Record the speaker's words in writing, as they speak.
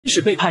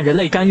是背叛人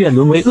类，甘愿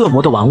沦为恶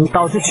魔的玩物，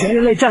导致全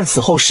人类战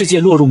死后，世界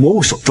落入魔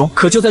物手中。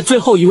可就在最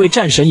后一位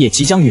战神也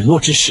即将陨落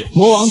之时，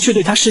魔王却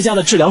对他施加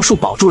了治疗术，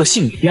保住了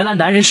性命。原来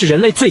男人是人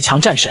类最强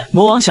战神，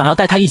魔王想要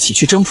带他一起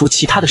去征服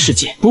其他的世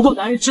界。不过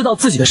男人知道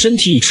自己的身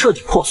体已彻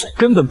底破碎，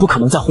根本不可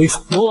能再恢复。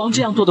魔王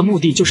这样做的目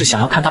的就是想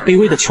要看他卑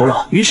微的求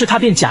饶，于是他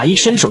便假意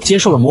伸手接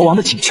受了魔王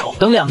的请求。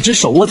等两只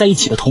手握在一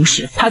起的同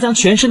时，他将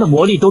全身的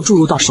魔力都注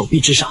入到手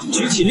臂之上，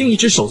举起另一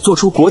只手做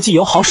出国际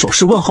友好手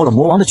势问候了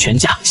魔王的全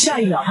家。下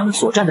一秒他们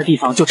所站的地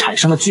方就产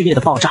生了剧烈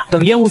的爆炸。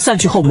等烟雾散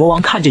去后，魔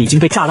王看着已经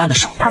被炸烂的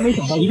手，他没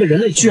想到一个人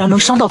类居然能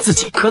伤到自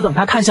己。可等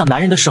他看向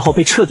男人的时候，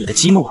被彻底的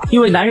激怒了，因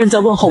为男人在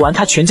问候完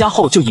他全家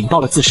后就引爆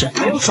了自身。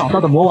没有爽到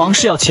的魔王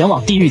是要前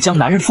往地狱将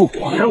男人复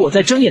活，而我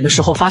在睁眼的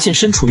时候发现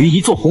身处于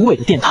一座宏伟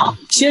的殿堂。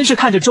先是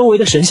看着周围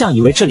的神像，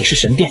以为这里是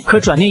神殿，可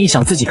转念一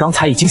想，自己刚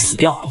才已经死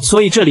掉了，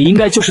所以这里应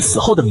该就是死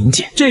后的冥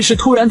界。这时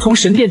突然从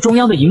神殿中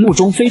央的荧幕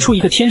中飞出一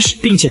个天使，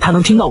并且他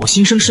能听到我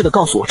心声似的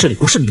告诉我这里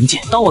不是冥界。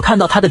当我看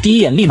到他的第一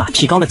眼，立马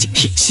提高了警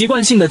惕，习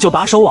惯性的就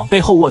把手往背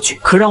后握去。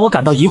可让我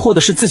感到疑惑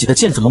的是，自己的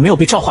剑怎么没有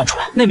被召唤出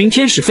来？那名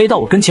天使飞到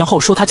我跟前后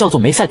说，他叫做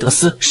梅赛德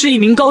斯，是一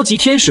名高级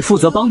天使，负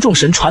责帮众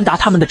神传达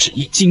他们的旨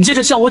意。紧接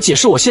着向我解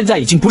释，我现在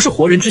已经不是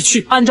活人之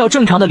躯，按照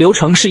正常的流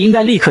程是应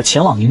该立刻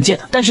前往冥界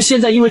的，但是现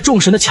在因为众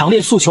神的强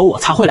烈诉求，我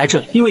才会来这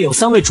里。因为有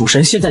3位主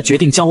神现在决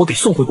定将我给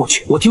送回过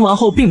去。我听完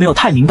后并没有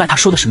太明白他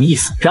说的什么意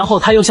思，然后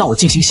他又向我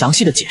进行详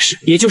细的解释，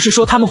也就是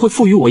说他们会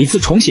赋予我一次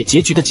重写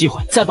结局的机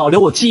会，在保留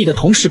我记忆的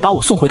同时把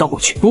我送回到过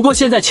去。不过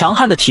现在强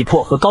悍的体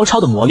魄和高超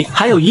的魔力，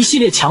还有一系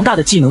列强大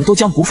的技能都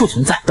将不复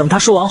存在。等他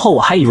说完后，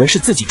我还以为是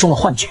自己中了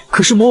幻觉，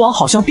可是魔王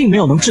好像并没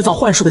有能制造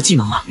幻术的技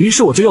能啊。于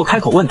是我就又开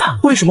口问他，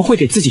为什么会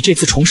给自己这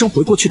次重生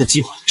回过去的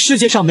机会？世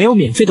界上没有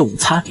免费的午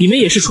餐，你们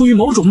也是出于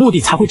某种目的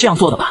才会这样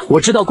做的吧？我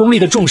知道功利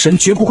的众神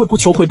绝不会不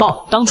求回报的。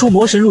当初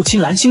魔神入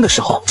侵蓝星的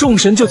时候，众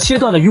神就切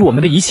断了与我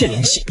们的一切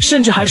联系，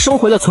甚至还收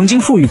回了曾经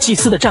赋予祭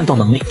司的战斗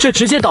能力，这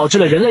直接导致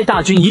了人类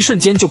大军一瞬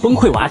间就崩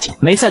溃瓦解。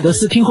梅赛德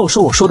斯听后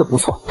说，我说的不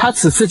错，他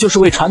此次就是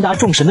为传达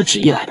众神的旨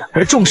意来的，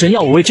而众神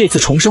要我为这次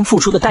重生付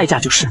出的代价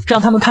就是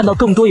让他们看到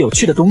更多有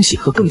趣的东西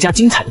和更加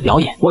精彩的表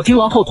演。我听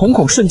完后瞳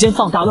孔瞬间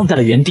放大，愣在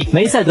了原地。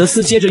梅赛德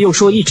斯接着又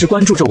说，一直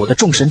关注着我的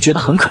众神觉得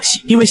很可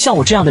惜，因为像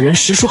我这样的人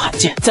实属罕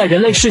见，在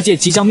人类世界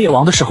即将灭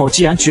亡的时候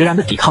既然决然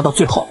的抵抗到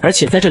最后，而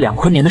且在这2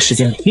坤年的时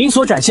间里，您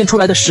所展现出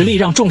来的实力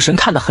让众神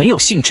看得很有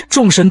兴致，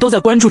众神都在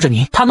关注着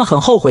您，他们很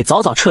后悔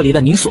早早撤离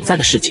了您所在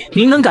的世界。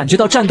您能感觉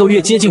到战斗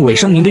越接近尾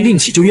声，您的运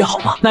气就越好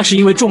吗？那是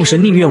因为众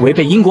神宁愿违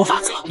背因果法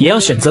则，也要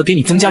选择给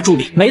你增加助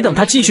力。没等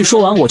他继续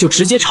说完，我就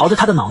直接朝着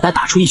他的脑袋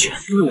打出一拳，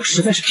因为我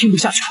实在是听不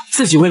下去了，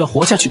自己为了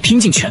活下去拼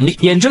尽全力，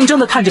眼睁睁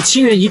的看着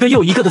亲人一个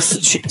又一个的死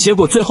去，结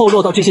果最后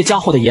落到这些家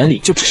伙的眼里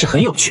就只是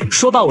很有趣。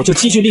说罢我就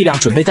积聚力量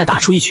准备再打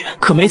出一拳，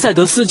可梅赛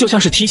德斯就像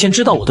是提前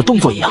知道我的动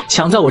作一样，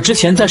抢在我之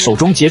前在手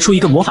中结出一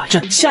个魔法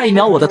阵，下一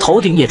秒我的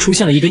头顶也出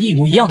现了一个一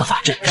模一样的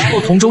法阵，然后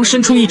从中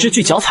伸出一只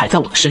巨脚踩在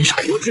我的身上。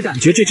我只感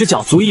觉这只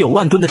脚足以有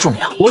万吨的重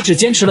量，我只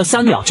坚持了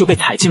3秒就被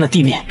踩进了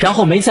地面。然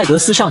后梅赛德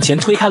斯上前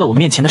推开了我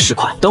面前的石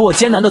块，等我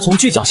艰难的从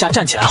巨脚下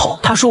站起来后，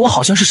他说我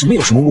好像是什么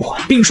有什么误会，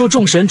并说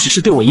众神只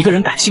是对我一个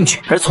人感兴趣，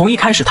而从一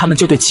开始他们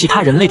就对其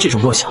他人类这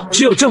种弱小，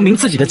只有证明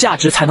自己的价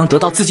值才能得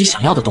到自己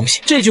想要的东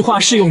西。这句话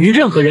适用于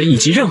任何人以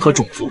及任何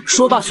种族。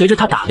说罢随着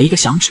他打了一个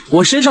响指，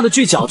我身上的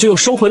巨脚就又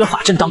收回了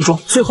法阵当中。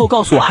最后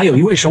告诉我还有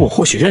一位神我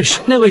或许认识，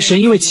那位神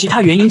因为其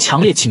他原因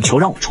强烈请求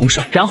让我重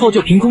生，然后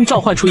就凭空召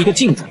唤出一个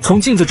镜子，从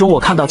镜子中我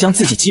看到将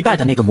自己击败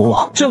的那个魔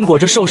王正裹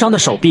着受伤的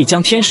手臂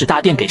将天使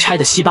大殿给拆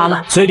得稀巴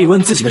烂，嘴里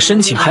问自己的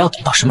申请还要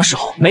等到什么时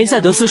候。梅赛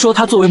德斯说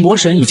他作为魔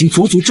神已经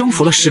足足征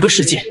服了10个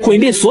世界，毁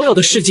灭所有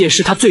的世界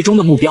是他最终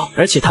的目标，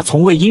而且他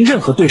从未因任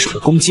何对手的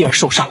攻击而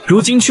受伤，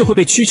如今却会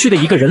被区区的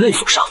一个人类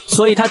所伤，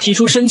所以他提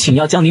出申请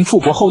要将您复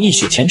活后一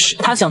雪前耻，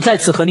他想再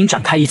次和您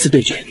展开一次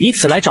对决，以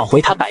此来找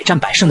回他百战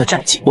百胜的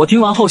战绩。我听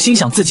完后心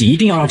想自己一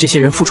定要让这些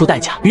人付出代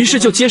价，于是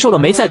就接受了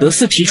梅赛德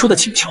斯提出的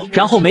请求。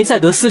然后梅赛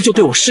德斯就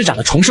对我施展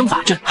了重生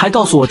法阵，还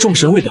告诉我众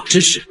神为表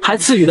支持，还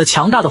赐予了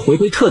强大的回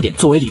归特点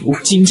作为礼物。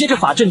紧接着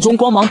法阵中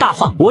光芒大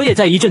放，我也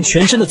在一阵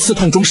全身的刺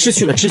痛中失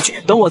去了知觉。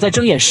等我在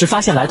睁眼时，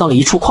发现来到了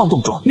一处矿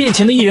洞中，面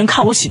前的一人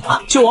看我醒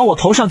了，就往我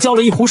头上浇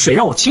了一壶水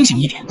让我清醒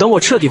一点。等我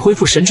彻底恢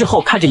复神智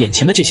后，看着眼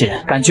前的这些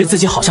人，感觉自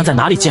己好像在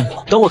哪里见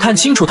过。等我看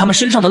清楚他们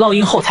身上的烙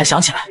印后，才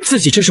想起来自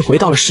己这是回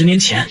到了10年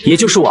前，也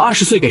就是我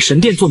20岁给神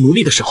殿做奴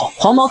隶的时候。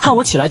黄毛看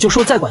我起来就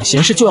说再管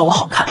闲事就要我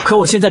好看，可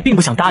我现在并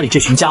不想搭理这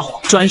群家伙。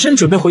转身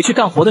准备回去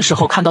干活的时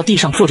候，看到地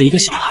上坐着一个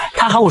小孩，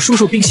他喊我叔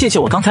叔并谢谢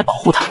我刚才保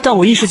护他，但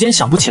我一时间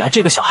想不起来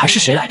这个小孩是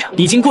谁来着，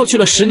已经过去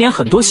了10年，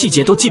很多细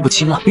节都记不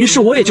清了，于是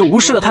我也就无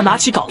视了他，拿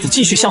起稿子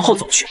继续向后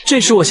走去。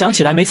这时我想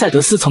起来梅赛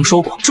德斯曾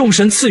说过，众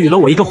神赐予了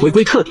我一个回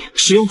归特点，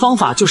使用方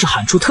法就是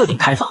喊出特点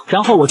开放，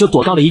然后我就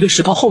躲到了一个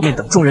石头后面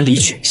等众人离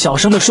去，小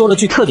声的说了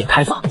句特点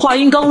开放。话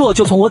音刚落，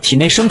就从我体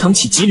内升腾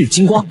起几缕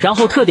金光，然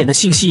后特点的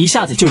信息一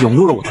下子就涌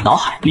入了我的脑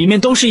海，里面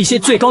都是一些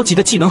最高级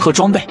的技能和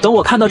装备。等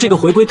我看到这个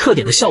回归特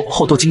点的效果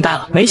后都惊呆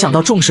了，没想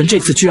到众神这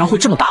次居然会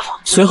这么大方。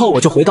随后我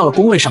就回到了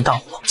工位上干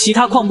活，其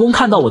他矿工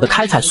看到我的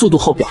开采速度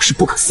后表示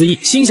不可思议，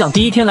心想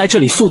第一天来这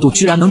里速度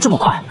居然能这么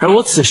快，而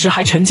我此时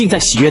还沉浸在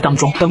喜悦当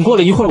中。等过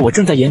了一会儿，我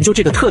正在研究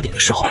这个特点的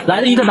时候，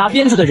来了一个拿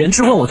鞭子的人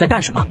质问我在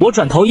干什么。我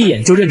转头一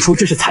眼就认出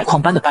这是采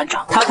矿班的班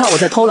长，他看我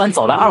在偷懒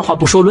走来，二话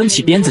不说抡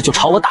起鞭子就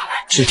朝我打来。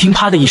只听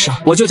啪的一声，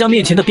我就将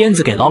面前的鞭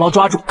子给牢牢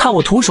抓住，看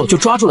我徒手就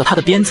抓住了他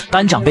的鞭子。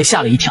班长被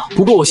吓了一跳，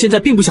不过我现在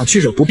并不想去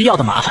惹不必要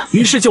的麻烦，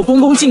于是就恭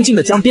恭敬敬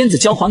地将鞭子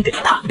交还给了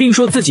他，并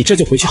说自己这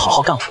就回去好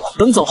好干活。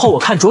等走后，我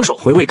看着手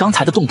回味刚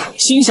才的动作，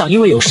心想因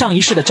为有上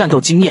一世的战斗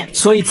经验，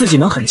所以自己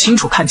能很清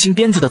楚看清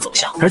鞭子的走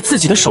向，而自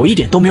己的手一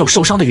点都没有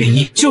受伤的原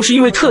因，就是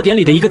因为特点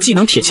里的一个技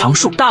能铁强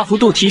术，大幅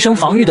度提升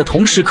防御的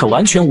同时可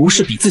完全无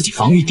视比自己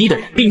防御低的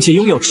人，并且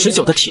拥有持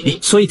久的体力，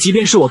所以即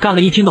便是我干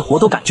了一天的活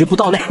都感觉不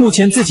到累。目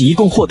前自己一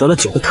共获得了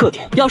9个特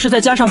点，要是再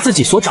加上自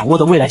己所掌握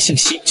的未来信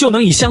息，就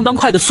能以相当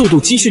快的速度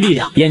积蓄力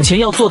量。眼前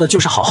要做的就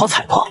是好好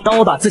采矿。当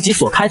我把自己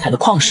所开采的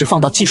矿石放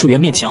到技术员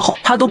面前后，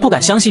他都不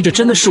敢相信这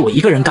真的是我一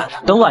个人干的。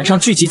等晚上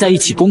聚集在一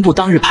起公布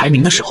当日排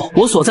名的时候，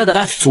我所在的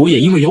F 组也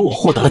因为有我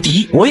获得了第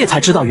1，我也才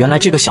知道原来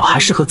这个小孩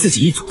是和自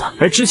己一组的。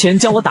而之前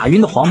将我打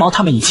晕的黄毛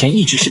他们以前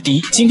一直是第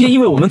1，今天因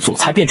为我们组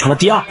才变成了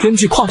第2。根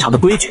据矿场的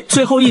规矩，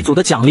最后一组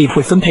的奖励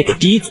会分配给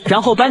第1组，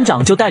然后班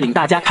长就带领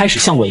大家开始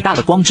向伟大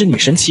的光之女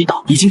神祈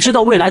祷。已经知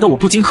道未来的我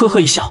不禁呵呵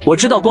一笑，我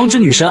知道光之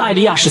女神艾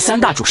莉亚是3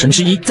大主神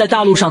之一，在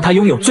大陆上她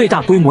拥有最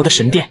大规模的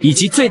神殿以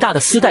及最大的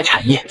私代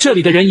产业。这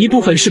里的人一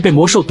部分是被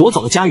魔兽夺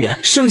走了家园，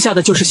剩下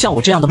的就是像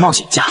我这样的冒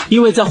险家，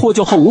因为在获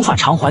救后无法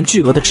偿还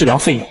巨额的治疗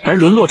费用，而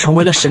沦落成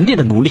为了神殿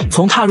的奴隶。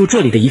从踏入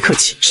这里的一刻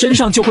起，身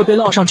上就会被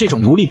烙上这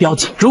种奴隶标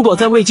记，如果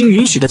在未经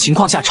允许的情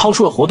况下超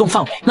出了活动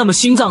范围，那么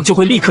心脏就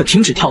会立刻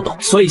停止跳动。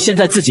所以现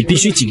在自己必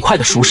须尽快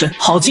的赎身，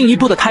好进一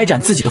步的开展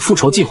自己的复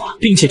仇计划，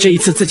并且这一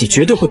次自己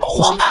绝对会保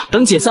护好他。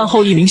等解散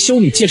后，一名修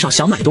女介绍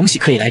想买东西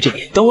可以来这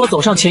边。等我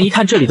走上前一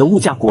看，这里的物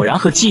价果然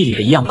和记忆里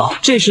的一样高。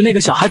这时那个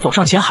小孩走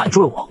上前喊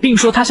住了我，并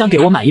说他想给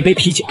我买一杯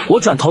啤酒。我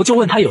转头就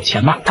问他有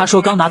钱吗？他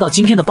说刚拿到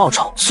今天的报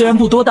酬，虽然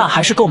不多，但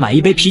还是够买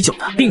一杯啤酒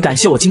的，并感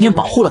谢我今天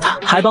保护了他，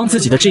还帮自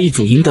己的这一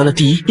组赢得了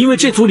第1。因为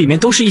这组里面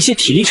都是一些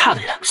体力差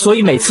的人，所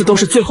以每次都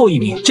是最后一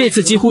名。这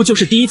次几乎就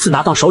是第1次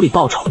拿到手里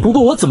报酬，不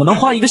过我怎么能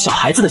花一个小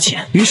孩子的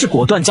钱？于是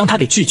果断将他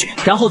给拒绝，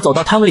然后走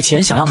到摊位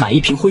前想要买一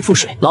瓶恢复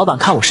水。老板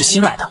看我是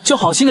新来的，就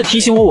好心的提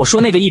醒我，我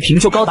说那个一瓶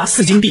就高达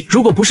4金币，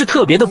如果不是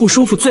特别的不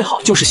舒服，最好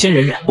就是先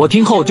忍忍。我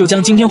听后就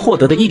将今天获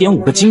得的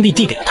1.5个金币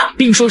递给了他，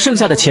并说剩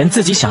下的钱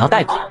自己想要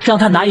贷款，让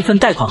他拿一份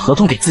贷款合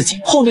同给自己。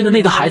后面的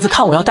那个孩子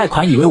看我要贷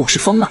款，以为我是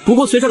疯了，不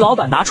过随着老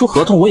板拿出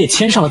合同，我也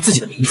签上了自己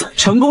的名字，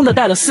成功的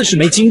贷了40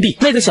枚金币。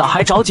那个小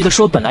孩着急的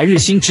说，本来日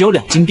薪只有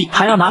2金币，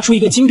还要拿出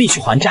1个金币去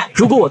还债，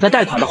如果我再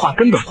贷款的话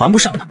根本还不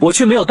上的。我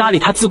却没有搭理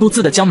他，自顾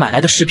自的将买来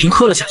的10瓶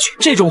喝了下去。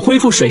这种恢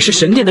复水是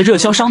神殿的热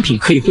销商品，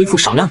可以恢复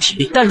少量体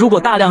力，但如果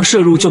大量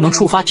摄入就能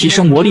触发提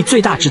升魔力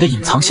最大值的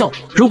隐藏效果。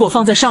如果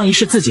放在上一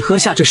世自己喝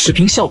下这10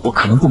瓶，效果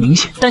可能不明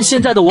显，但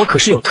现在的我可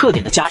是有特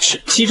点的加持，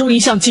其中一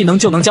项技能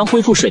就能将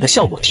恢复水的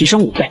效果提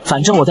升5倍。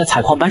反正我在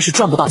采矿班是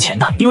赚不到钱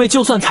的，因为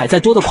就算采再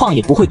多的矿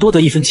也不会多得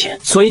1分钱，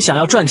所以想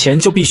要赚钱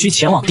就必须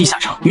前往地下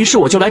城。于是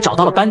我就来找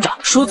到了班长，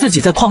说自己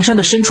在矿山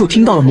的深处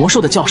听到了魔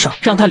兽的叫声，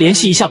让他联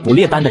系一下捕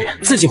猎班的人，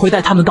自己会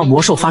带他们到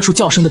魔兽发出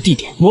叫声的地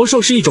点。魔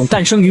兽是一种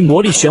诞生于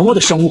魔力漩涡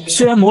的生物，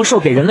虽然魔兽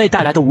给人类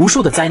带来的无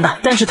数的灾难，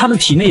但是他们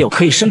体内有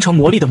可以生成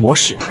魔力的魔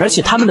石，而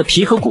且他们的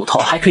皮和骨头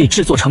还可以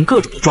制作成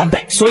各种的装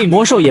备，所以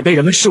魔兽也被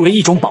人们视为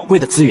一种宝贵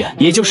的资源。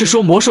也就是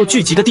说，魔兽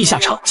聚集的地下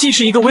城既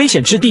是一个危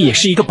险之地，也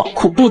是一个宝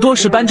库。不多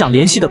时，班长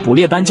联系的捕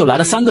猎班就来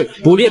了3个人。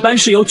捕猎班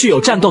是由具有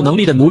战斗能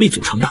力的奴隶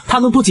组成的，他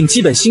们不仅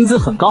基本薪资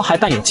很高，还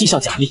伴有绩效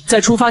奖励。在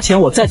出发前，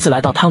我再次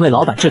来到摊位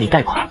老板这里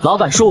贷款，老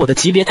板说我的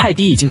级别太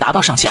低，已经达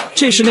到上限了。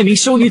这时那名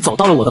修女走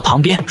到了我的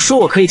旁边，说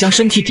我可以将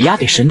身体抵押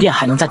给神殿，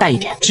还能再贷一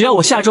点，只要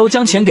我下周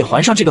将钱给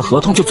还上，这个合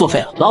同就作废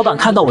了。老板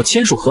看到我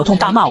签署合同，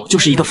大骂我就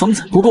是一个疯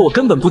子，不过我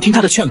根本不听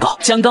他的劝告，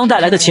将刚带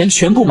来的钱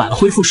全部买了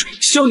恢复水。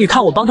修女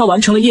看我帮她完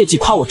成了业绩，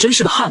夸我真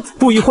是个汉子。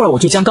不一会儿，我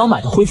就将刚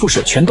买的恢复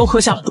水全都喝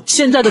下了肚。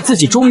现在的自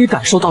己终于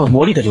感受到了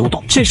魔力的流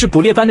动。这时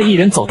捕猎班的一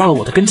人走到了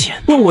我的跟前，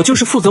问我就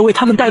是负责为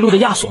他们带路的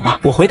亚索吗？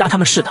我回答他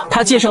们是的。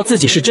他介绍自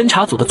己是侦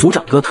察组的组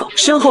长哥特，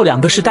身后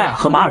2个是戴尔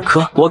和马尔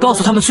科。我告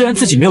诉他们，虽然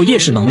自己没有夜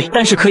视能力，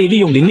但是可以利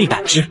用灵力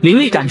感知。灵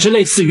力感知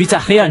类似于在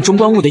黑暗中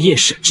观物的夜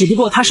视，只不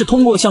过它是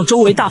通过向周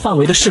围大范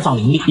围的释放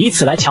灵力，以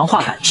此来强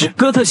化感知。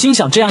哥特心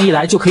想，这样一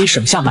来就可以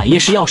省下买夜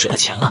视药水的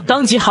钱了，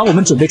当即喊我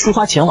们准备出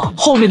发前往。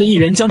后面的一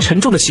人将沉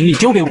重的行李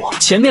丢给我，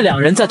前面2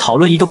人在讨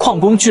论一个矿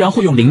工居然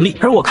会用灵力，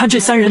而我看这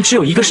3人只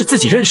有一个是自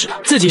己认识的，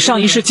自己上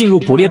一世进入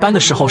捕猎班的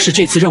时候是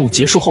这次任务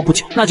结束后不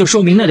久，那就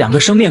说明那2个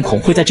生面孔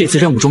会在这次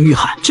任务中遇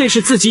害。这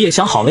时自己也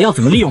想好了要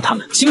怎么利用他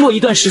们。经过一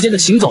段时间的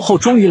行走后，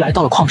终于来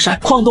到了矿山。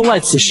矿洞外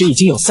此时已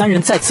经有3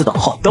人在此等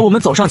候。等我们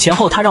走上前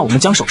后，他让我们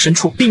将手伸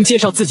出，并介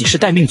绍自己是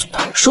待命组的。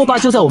说罢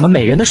就在我们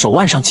每人的手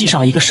腕上系上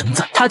了一个绳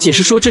子。他解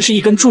释说，这是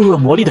一根注入了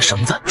魔力的绳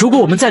子，如果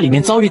我们在里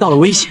面遭遇到了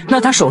危险，那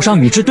他手上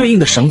与之对应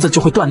的绳子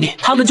就会断裂，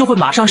他们就会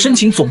马上申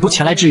请总部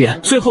前来支援。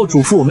最后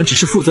嘱咐我们只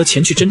是负责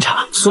前去侦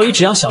查，所以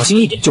只要小心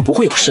一点就不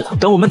会有事的。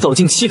等我们走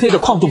进漆黑的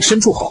矿洞深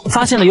处后，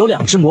发现了有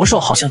2只魔兽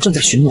好像正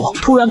在巡逻，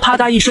突然啪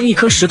嗒一声，一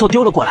颗石头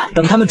丢了过来。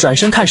等他们转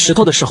身看石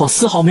头的时候，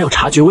丝毫没有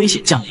察觉危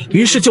险降临，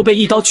于是就被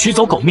一刀取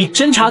走狗命。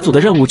侦查组的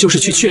任务就是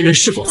去确认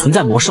是是否存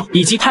在魔兽，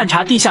以及探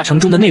查地下城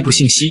中的内部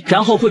信息，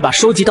然后会把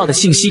收集到的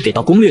信息给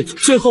到攻略组，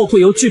最后会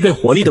由具备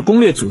火力的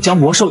攻略组将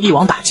魔兽一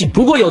网打尽。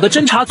不过有的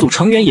侦查组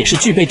成员也是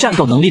具备战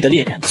斗能力的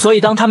猎人，所以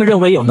当他们认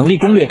为有能力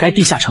攻略该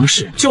地下城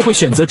时，就会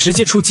选择直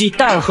接出击。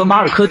戴尔和马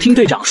尔科听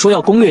队长说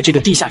要攻略这个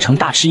地下城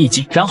大吃一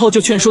惊，然后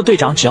就劝说队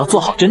长只要做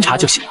好侦查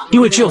就行了，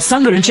因为只有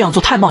3个人这样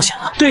做太冒险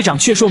了。队长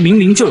却说明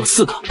明就有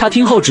4个。他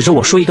听后指着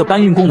我说一个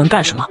搬运工能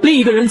干什么？另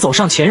一个人走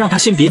上前让他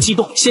先别激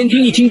动，先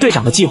听一听队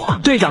长的计划。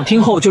队长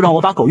听后就让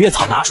我把狗月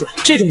草拿出来，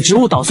这种植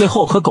物捣碎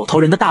后和狗头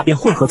人的大便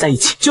混合在一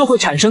起，就会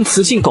产生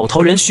雌性狗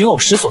头人寻偶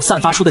时所散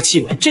发出的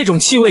气味，这种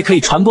气味可以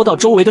传播到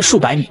周围的数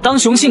百米。当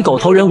雄性狗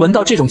头人闻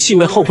到这种气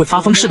味后会发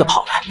疯似的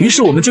跑来，于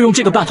是我们就用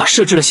这个办法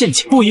设置了陷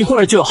阱，不一会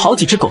儿就有好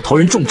几只狗头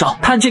人中招。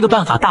看这个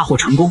办法大获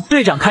成功，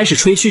队长开始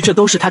吹嘘这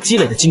都是他积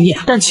累的经验，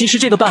但其实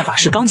这个办法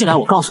是刚进来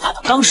我告诉他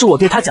的。当时我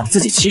对他讲自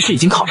己其实已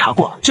经考察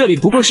过了，这里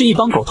不过是一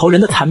帮狗头人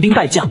的残兵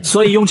败将，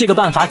所以用这个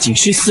办法仅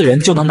需4人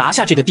就能拿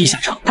下这个地下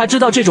城。他知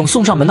道这种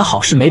送上门的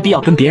好事没必要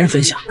跟别人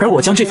分享，而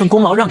我将这份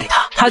功劳让给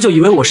他，他就以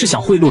为我是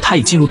想贿赂他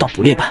已进入到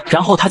捕猎班，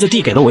然后他就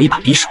递给了我一把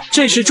匕首。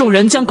这时众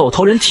人将狗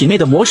头人体内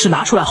的魔石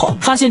拿出来后，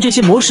发现这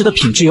些魔石的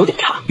品质有点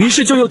差，于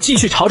是就又继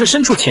续朝着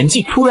深处前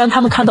进。突然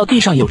他们看到地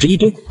上有着一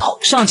堆骨头，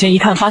上前一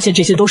看发现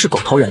这些都是狗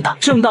头人的。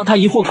正当他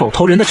疑惑狗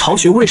头人的巢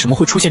穴为什么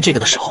会出现这个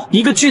的时候，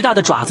一个巨大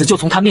的爪子就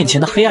从他面前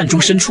的黑暗中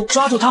伸出，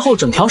抓住他后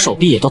整条手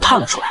臂也都探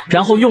了出来，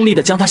然后用力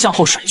的将他向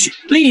后甩去。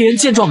另一人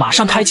见状马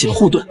上开启了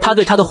护盾，他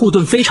对他的护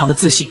盾非常的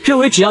自信，认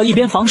为只要一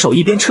边防守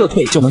一边撤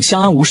退就能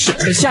相安无事，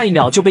可下一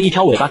秒就被一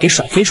条尾巴给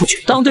甩飞出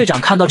去。当队长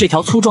看到这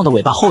条粗壮的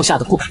尾巴后吓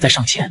得不敢再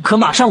上前，可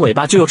马上尾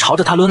巴就又朝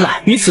着他抡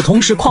来。与此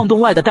同时，矿洞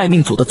外的待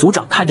命组的组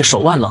长看着手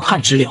腕冷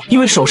汗直流，因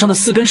为手上的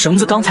4根绳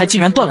子刚才竟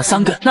然断了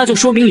3根，那就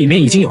说明里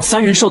面已经有3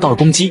人受到了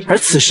攻击。而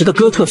此时的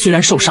哥特虽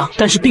然受伤，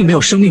但是并没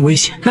有生命危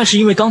险，那是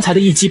因为刚才的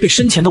一击被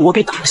身前的我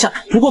给挡了下来。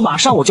不过马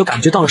上我就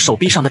感觉到了手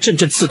臂上的阵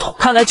阵刺痛，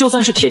看来就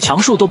算是铁墙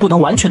术都不能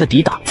完全的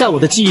抵挡。在我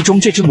的记忆中，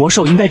这只魔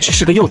兽应该只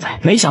是个幼崽，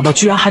没想到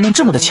居然还能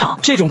这么的强。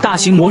这种大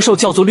型魔兽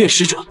叫做掠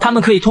食者，他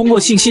们可以通过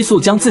信息素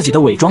将自己的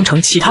伪装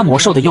成其他魔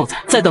兽的幼崽，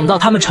再等到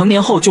他们成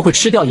年后就会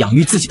吃掉养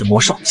育自己的魔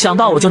兽。想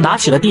到我就拿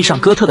起了地上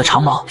哥特的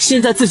长矛，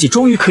现在自己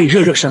终于可以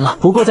热热身了。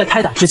不过在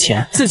开打之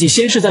前，自己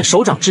先是在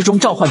手掌之中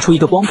召唤出一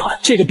个光团，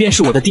这个便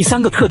是我的第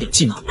3个特点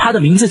技能，它的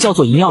名字叫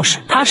做银钥匙。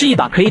它是一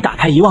把可以打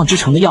开遗忘之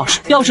城的钥匙，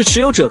钥匙持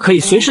有者可以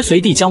随时随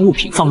地将物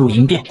品放入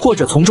银店或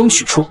者从中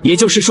取出，也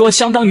就是说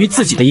相当于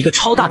自己的一个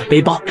超大的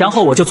背包。然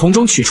后我就从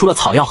中取出了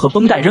草药和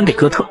绷带扔给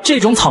哥特，这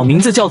种草名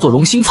字叫做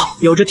龙心草，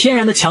有着天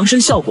然的强身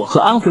效果和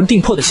安魂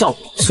定魄的效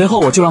果。随后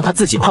我就让他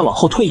自己快往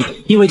后退一点，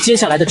因为接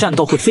下来的战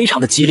斗会非常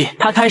的激烈。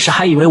他开始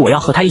还以为我要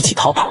和他一起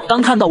逃跑，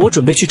当看到我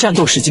准备去战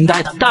斗时惊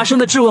呆的，大声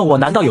的质问我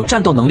难道有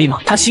战斗能力吗？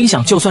他心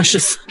想就算是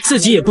死，自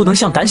己也不能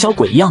像胆小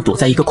鬼一样躲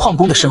在一个矿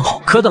工的身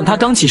后。可等他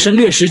刚起身，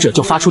掠食者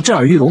就发出震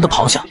耳欲聋的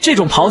咆哮，这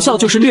种咆哮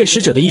就是掠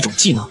食者的一种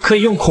技能，可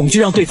以用恐惧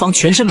让对方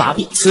全身麻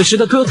痹。此时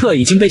的哥特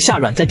已经被吓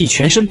软在地，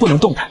全身不能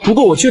动弹，不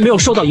过我却没有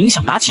受到影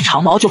响，拿起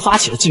长矛就发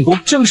起了进攻。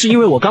正是因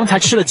为我刚才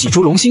吃了几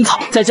株龙心草，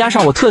再加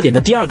上我特点的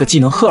第2个技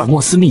能赫尔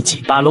墨斯秘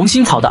籍，把龙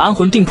心草的安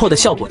魂定魄的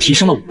效果提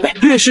升了5倍。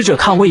掠食者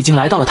看我已经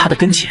来到了他的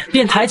跟前，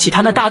便抬起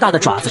他那大大的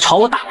爪子朝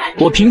我打来。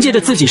我凭借着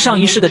自己上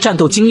一世的战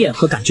斗经验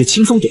和感觉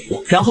轻松躲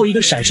过，然后一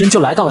个闪身就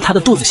来到了他的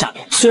肚子下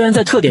面。虽然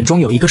在特点中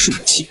有一个是武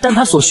器，但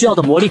他所需要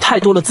的魔力太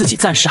多了，自己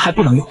暂时还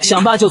不能用。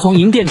想罢就从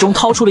银店中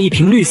掏出了一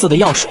瓶绿色的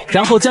药水，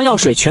然后将药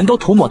水全都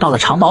涂抹到了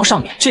长矛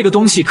上面。这个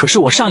东西可是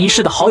我上一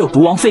世的好友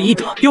毒王费伊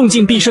德用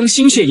尽毕生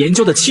心血研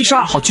究的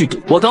72号剧毒。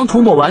我刚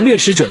涂抹完，掠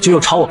食者就又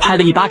朝我拍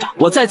了一巴掌，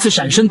我再次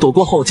闪身躲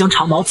过后，将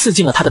长矛刺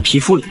进了他的皮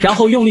肤里，然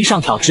后用力上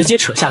挑，直接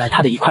扯下来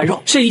他的一块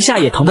肉。这一下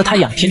也疼得他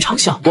仰天长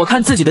啸。我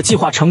看自己的计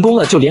划成功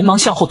了，就连忙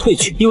向后退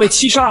去，因为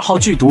72号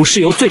剧毒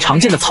是由最常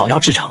见的草药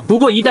制成，不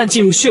过一旦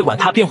进入血管，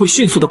它便会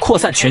迅速的扩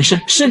散全身，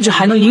甚至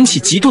还能引起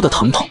极度的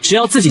疼痛，只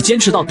要自己坚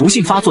持到毒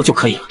性发作就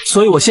可以了。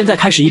所以我现在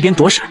开始一边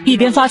躲闪，一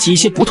边发起一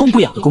些不痛不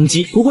痒的攻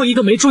击。不过一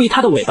个没注意，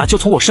他的尾巴就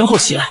从我身后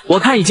袭来，我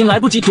看已经来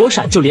不及躲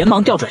闪，就连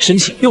忙调转身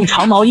形，用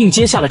长矛硬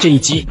接下了这一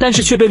击，但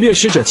是却被掠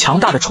食者强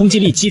大的冲击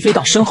力击飞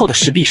到身后的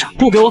石壁上，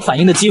不给我反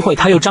应的机会，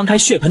他又张开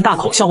血盆大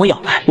口向我咬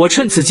来。我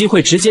趁此机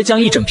会直接将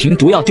一整瓶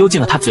毒药丢进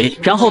了他嘴里，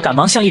然后赶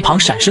忙向一旁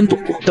闪身躲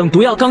过。等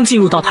毒药刚进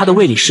入到他的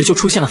胃里时，就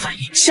出现了反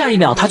应，下一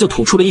秒他就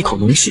吐出了一口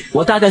脓血。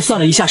我大概算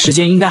了一下时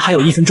间，应该还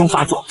有1分钟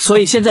发作，所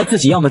以现在自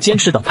己要么坚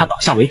持等他倒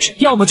下为止，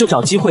要么就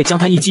找机会将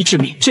他一击致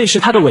命。这时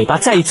他的尾巴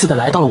再一次的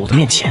来到了我的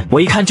面前，我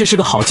一看这是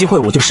个好机会，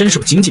我就伸手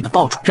紧紧的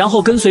抱住，然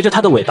后跟随着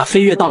他的尾巴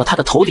飞跃到了他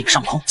的头顶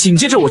上空。紧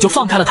接着我就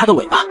放开了他的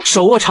尾巴，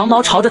手握长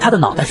矛朝着他的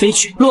脑袋飞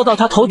去，落到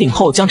他头顶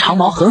后，将长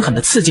矛狠狠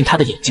地刺进他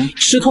的眼睛里。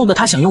吃痛的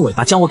他想用尾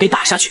巴将我给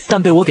打下去，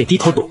但被我给低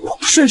头躲过，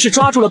顺势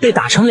抓住了被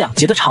打成2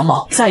截的长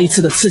矛，再一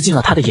次的刺进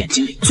了他的眼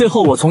睛里。最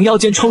后我从腰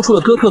间抽出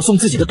了哥特送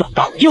自己的短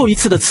刀，又一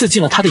次的刺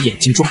进了他的眼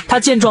睛中。他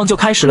见状就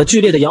开始了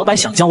剧烈的摇摆，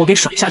想将我给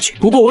甩下去，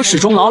不过我始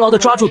终牢牢的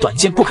抓住短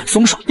剑不肯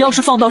松手。要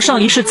是放到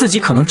上一世，自己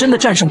可能真的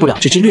战胜不了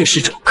这只掠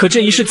食者，可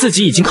这一世自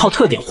己已经靠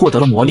特点获得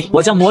了魔力。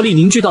我将魔力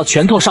凝聚到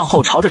拳头上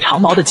后，朝着长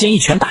矛的肩一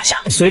拳打下，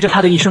随着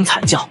他的一声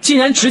惨叫，竟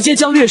然直接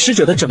将掠食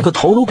者的整个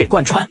头颅给灌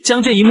贯穿，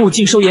将这一幕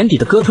尽收眼底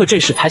的哥特这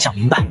时才想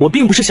明白，我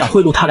并不是想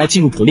贿赂他来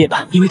进入捕猎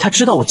班，因为他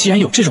知道我既然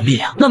有这种力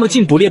量，那么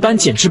进捕猎班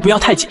简直不要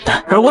太简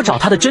单。而我找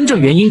他的真正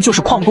原因就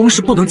是矿工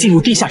是不能进入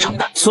地下城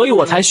的，所以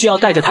我才需要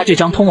带着他这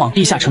张通往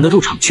地下城的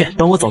入场券。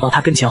等我走到他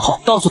跟前后，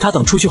告诉他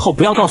等出去后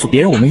不要告诉别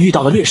人我们遇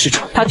到了掠食者。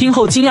他听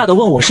后惊讶地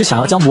问我是想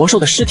要将魔兽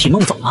的尸体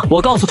弄走吗？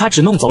我告诉他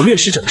只弄走掠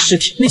食者的尸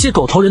体，那些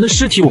狗头人的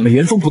尸体我们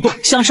原封不动。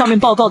向上面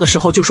报告的时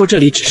候就说这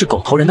里只是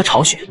狗头人的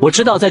巢穴。我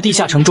知道在地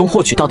下城中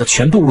获取到的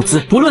全部物资，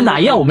不论哪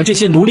一样，我们这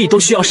些奴隶都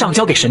需要上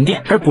交给神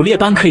殿，而捕猎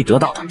班可以得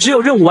到的只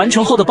有任务完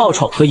成后的报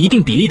酬和一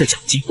定比例的奖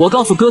金。我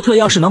告诉哥特，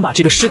要是能把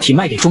这个尸体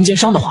卖给中间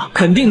商的话，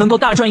肯定能够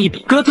大赚一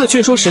笔。哥特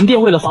却说神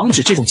殿为了防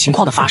止这种情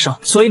况的发生，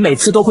所以每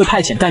次都会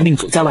派遣待命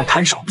组在外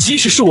看守，即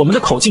使是我们的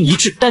口径一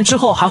致，但之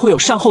后还会有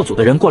善后组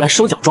的人过来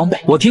收缴装备。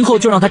我听后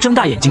就让他睁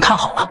大眼睛看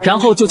好了，然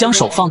后就将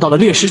手放到了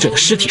掠食者的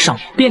尸体上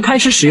面，便开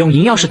始使用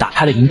银钥匙打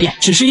开了银店。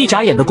只是一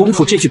眨眼的功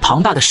夫，这具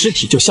庞大的尸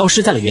体就消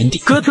失在了原地。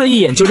哥特一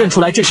眼就认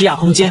出来这是亚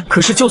空间，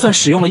可是就算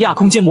使用了亚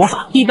空间魔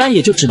法，一般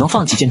也就只能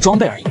放几件装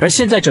备而已。而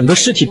现在整个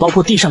尸体包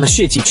括地上的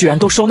血迹居然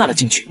都收纳了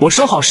进去。我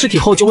收好尸体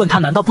后就问他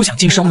难道不想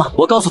晋升吗？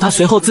我告诉他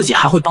随后自己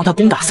还会帮他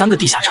攻打3个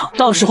地下城，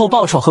到时候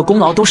报酬和功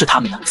劳都是他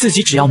们的，自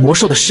己只要魔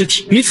兽的尸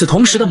体。与此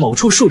同时的某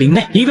处树林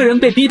内，一个人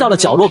被逼到了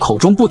角落，口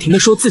中不停地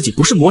说自己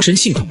不是魔神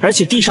信徒，而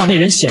且地上那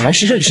人显然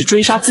是认识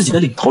追杀自己的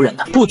领头人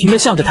的，不停地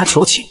向着他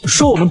求情，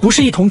说我们不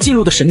是一同进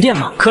入的神殿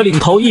吗？可领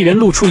头一人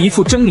露出一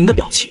副狰狞的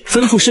表情，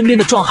吩咐身边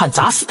的壮汉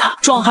砸死他。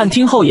壮汉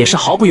听后也是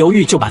毫不犹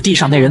豫就把地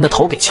上那人的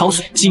头给敲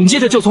碎，紧接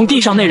着就从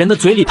地上那人的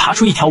嘴里爬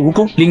出一条蜈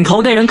蚣。领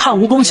头那人看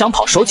蜈蚣想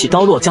跑，手起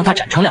刀落将他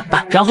斩成2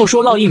半，然后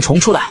说烙印重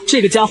出来，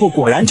这个家伙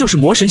果然就是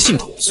魔神信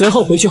徒。随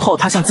后回去后，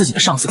他向自己的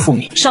上司复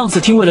命，上司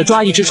听为了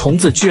抓一只虫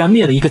子，居然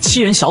灭了一个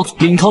7人小组。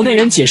领头那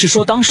人解释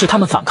说，当时他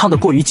们反抗的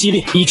过于激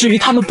烈，以至于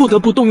他们不得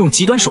不动用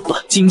极端手段。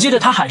紧接着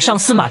他喊上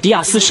司马蒂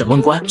亚斯审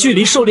问官，距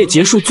离狩猎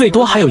结束最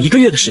多还有1个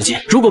月的时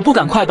间，如果不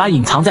赶快把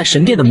隐藏在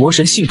神殿的魔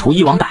神信徒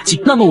一网打尽，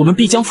那么我们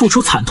必将付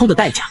出惨痛的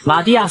代价。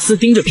马蒂亚斯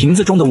盯着瓶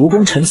子中的蜈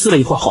蚣沉思了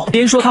一会儿后，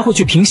边说他会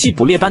去平息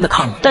捕猎班的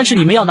抗议，但是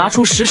你们要拿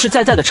出实实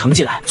在在的成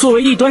绩来。作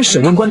为异端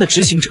审问官的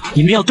执行者，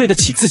你们要对得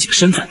起自己的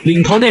身份。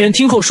领头那人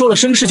听后说了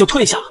声是就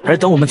退下了。而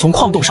等我们从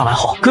矿洞上来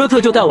后，哥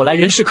特就带我来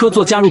人事科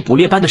做加入捕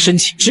猎班的申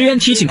请。职员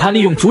提醒他，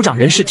利用组长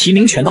人事提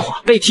名权的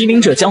话，被提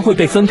名者将会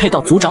被分配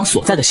到组长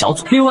所在的小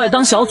组。另外，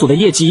当小组的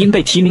业绩因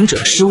被提名者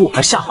的失误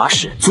而下滑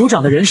时，组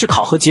长的人事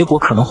考核结果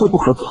可能会不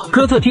合格。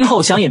哥特听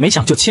后想也没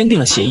想就签订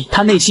了协议，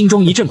他内心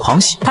中一阵狂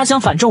喜。他想，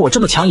反正我这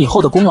么强，以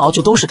后的功劳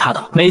就都是他的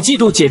了。每季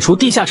度解除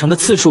地下城的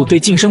次数对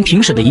晋升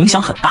评审的影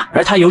响很大，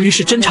而他由于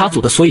是侦察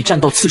组的，所以战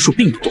斗次数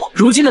并不多。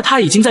如今的他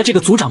已经在这个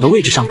组长的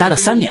位置上待了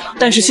3年了，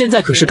但是现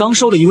在可是刚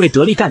收了一位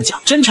得力干将。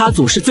侦察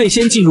组是最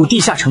先进入地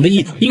下城的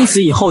一组，因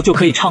此以后就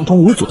可以畅通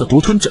无阻的独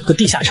吞整个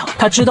地下城。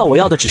他知道我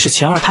要的只是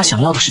钱，而他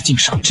想要的是晋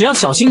升，只要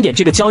小心点，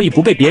这个交易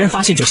不被别人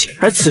发现就行。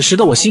而此时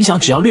的我心想，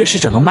只要掠食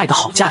者能卖个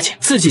好价钱，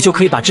自己就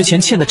可以把之前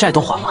欠的债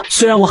都还了。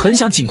虽然我很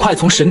想尽快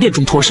从神殿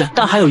中脱身，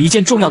但还有一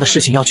件重要的事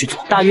情要去做。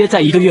大约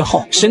在1个月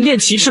后，神殿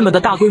骑士们的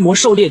大规模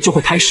狩猎就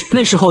会开始，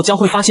那时候将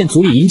会发现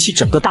足以引起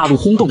整个大陆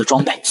轰动的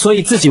装备，所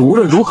以自己无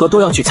论如何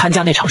都要去参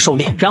加那场狩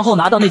猎，然后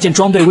拿到那件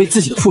装备，为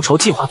自己的复仇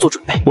计划做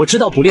准备。我知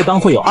道捕猎班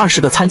会有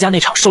20个参加那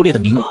场狩猎的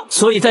名额，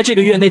所以在这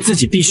个月内自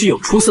己必须有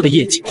出色的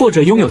业绩，或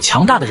者拥有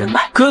强大的人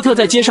脉。哥特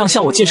在街上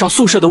向我介绍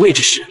宿舍的位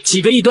置时，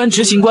几个异端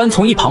执行官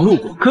从一旁路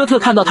过，哥特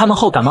看到他们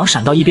后赶忙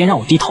闪到一边让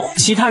我低头，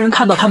其他人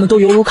看到他们都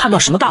犹如看到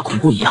什么大恐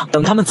怖一样。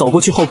等他们走过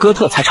去后，哥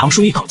特才长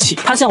舒一口气。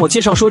他向我介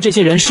绍说，这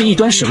些人是异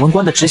端审问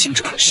官的执行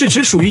者，是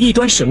指属于异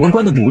端审问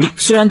官的奴隶。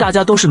虽然大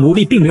家都是奴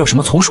隶，并没有什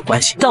么从属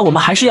关系，但我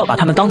们还是要把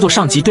他们当作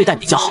上级对待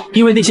比较好，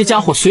因为那些家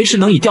伙随时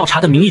能以调查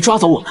的名义抓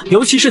走我们，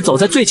尤其是走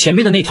在最前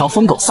面的那条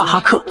疯狗萨哈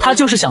克，他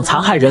就是想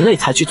残害人类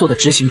才去做的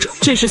执行者。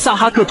这时萨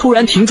哈克突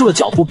然停住了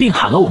脚步，并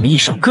喊了我们一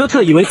声。哥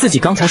特以为自己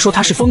刚才说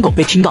他是疯狗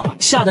被听到了，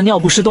吓得尿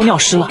不湿都尿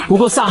湿了。不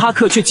过萨哈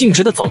克却径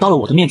直地走到了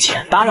我的面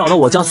前，打扰了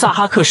我，叫萨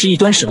哈克是异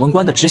端审问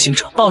官的执行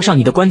者，报上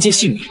你的官阶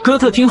姓名。哥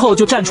特听后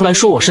就站出来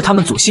说我是他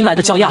们组新来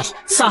的叫亚组。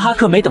萨哈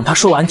克没等他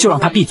说完就让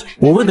他闭嘴，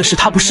我问的是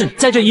他不是你。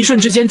在这一瞬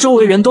之间，周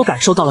围人都感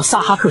受到了萨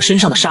哈克身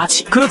上的杀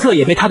气，哥特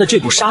也被他的这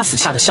股杀死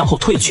吓得向后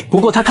退去。不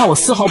过他看我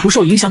丝毫不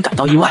受影响，感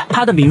到意外，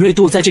他的敏锐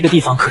度在这个地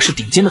方可是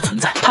顶尖的存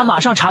在。他马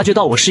上察觉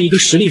到我是一个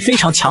实力非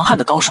常强悍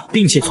的高手，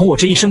并且从我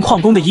这一身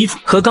矿工的衣服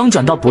和刚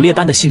转到捕猎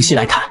班的信息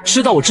来看，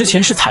知道我之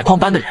前是采矿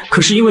班的人。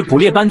可是因为捕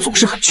猎班总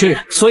是很缺人，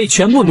所以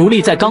全部奴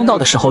隶在刚到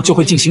的时候就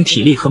会进行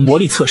体力和魔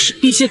力测试，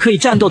一些可以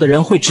战斗的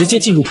人会直接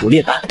进入捕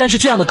猎班，但是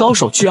这样的高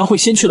手居然会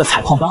先去了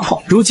采矿班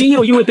后，如今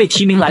又因为被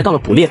提名来到了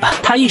捕猎班。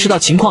他意识到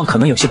情况可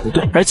能有些不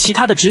对，而其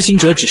他的执行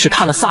者只是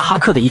看了萨哈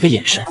克的一个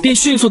眼神，便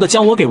迅速的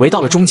将我给围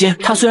到了中间。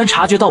他虽然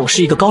察觉到我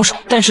是一个高手，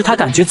但是他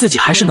感觉自己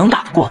还是能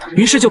打得过的，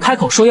于是就开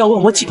口说要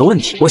问我几个问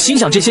题。我心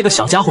想这些个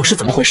小家伙是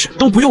怎么回事，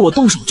都不用我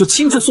动手就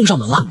亲自送上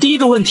门了。第一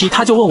个问题，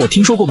他就问我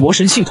听说过魔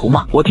神信徒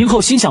吗？我听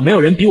后心想，没有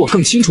人比我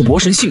更清楚魔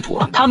神信徒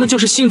了，他们就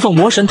是信奉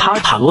魔神塔尔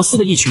塔罗斯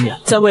的一群人，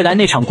在未来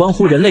那场关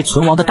乎人类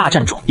存亡的大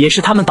战中，也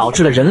是他们导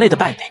致了人类的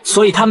败北，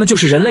所以他们就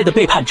是人类的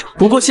背叛者。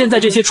不过现在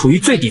这些处于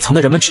最底层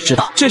的人们只知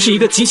道这是一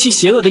个极其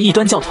邪恶的一异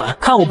端教团，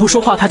看我不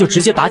说话，他就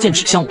直接拔剑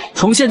指向我。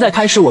从现在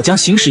开始，我将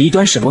行使异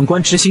端审问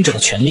官执行者的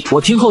权利。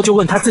我听后就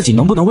问他自己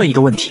能不能问一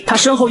个问题。他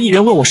身后一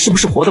人问我是不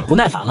是活得不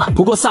耐烦了，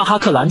不过萨哈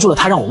克拦住了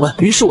他，让我问。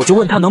于是我就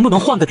问他能不能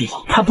换个地方。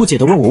他不解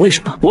地问我为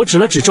什么。我指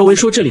了指周围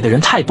说这里的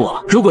人太多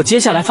了，如果接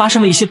下来发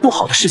生了一些不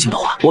好的事情的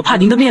话，我怕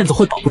您的面子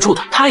会保不住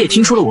的。他也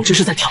听出了我这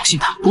是在挑衅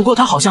他，不过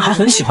他好像还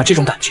很喜欢这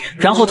种感觉。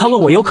然后他问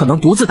我有可能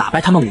独自打败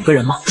他们5个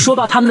人吗？说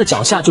罢，他们的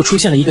脚下就出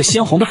现了一个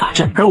鲜红的法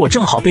阵，而我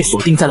正好被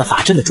锁定在了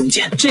法阵的中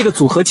间。这个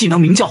组合技能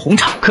名叫红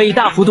场，可以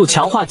大幅度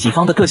强化己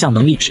方的各项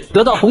能力值。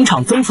得到红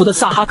场增幅的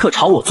萨哈克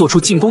朝我做出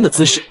进攻的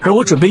姿势，而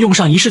我准备用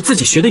上一式自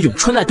己学的咏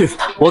春来对付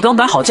他。我刚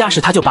摆好架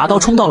势，他就拔刀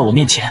冲到了我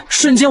面前，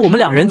瞬间我们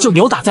2人就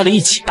扭打在了一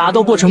起。打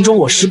斗过程中，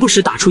我时不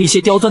时打出一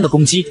些刁钻的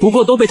攻击，不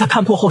过都被他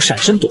看破后闪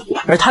身躲过，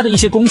而他的一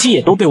些攻击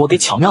也都被我给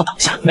巧妙挡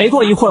下。没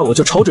过一会儿，我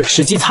就瞅准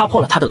时机擦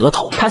破了他的额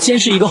头。他先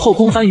是一个后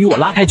空翻与我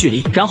拉开距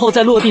离，然后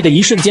在落地的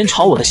一瞬间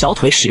朝我的小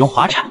腿使用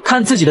滑铲。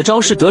看自己的招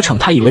式得逞，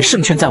他以为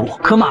胜券在握，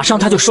可马上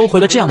他就收回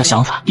了这样的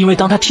想法，因为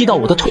当他踢到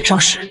我的腿上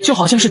时，就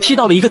好像是踢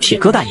到了一个铁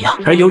疙瘩一样。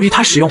而由于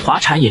他使用滑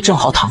铲也正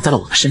好躺在了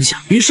我的身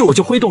下，于是我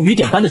就挥动雨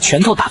点般的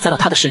拳头打在了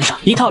他的身上，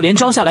一套连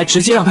招下来，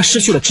直接让他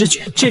失去了知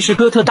觉。这时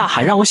哥特大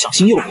喊让我小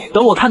心右边。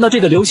等我看到这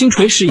个流星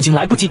锤时，已经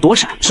来不及躲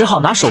闪，只好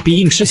拿手臂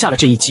硬吃下了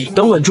这一击。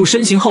等稳住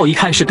身形后，一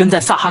看是跟在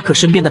萨哈克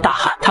身边的大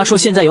汉。他说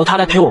现在由他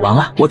来陪我玩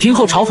啊。我听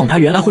后嘲讽他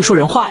原来会说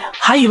人话呀，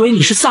还以为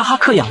你是萨哈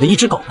克养的一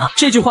只狗呢。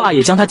这句话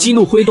也将他激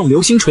怒，挥动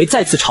流星锤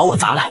再次朝我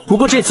砸来。不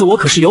过这次我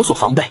可是有所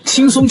防备，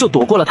轻松就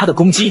躲过了他的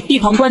攻击。一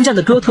旁观战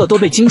的哥特都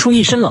被惊出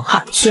一身冷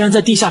汗。虽然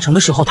在地下城的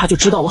时候他就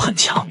知道我很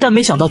强，但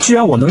没想到居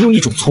然我能用一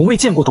种从未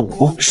见过的武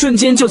功，瞬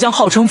间就将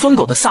号称疯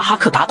狗的萨哈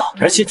克打倒。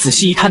而且仔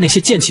细一看，那些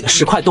溅起的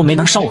石块都没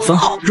能伤我分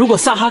毫。如果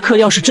萨哈克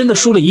要是真的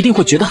输了，一定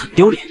会觉得很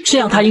丢脸，这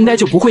样他应该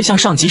就不会向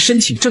上级申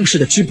请正式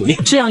的拘捕令。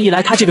这样一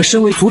来，他这个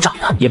身为族长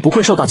的也不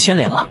会受到牵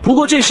连了。不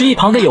过这时一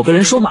旁的有个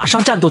人说马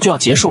上战斗就要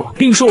结束了，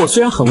并说我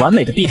虽然很完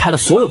美的避开了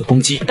所有的攻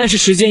击，但是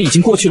时间已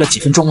经过去了几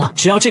分钟了，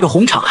只要这个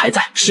红场还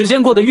在，时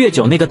间过得越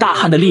久，那个大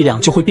汉的力量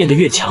就会变得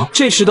越强。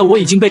这时的我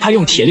已经被他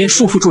用铁链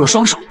束缚住了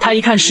双手，他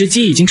一看时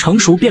机已经成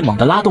熟，便猛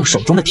地拉动手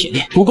中的铁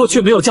链，不过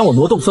却没有将我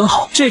挪动分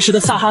毫。这时的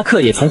萨哈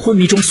克也从昏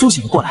迷中苏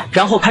醒了过来，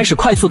然后开始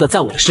快速的在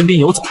我的身边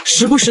游走，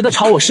时不时的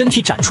朝我身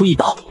体斩出一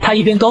刀。他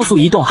一边高速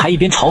移动，还一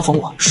边嘲讽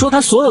我说他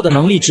所有的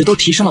能力值都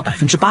提升了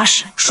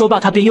80%。说罢，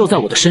他便又在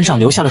我的身上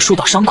留下了数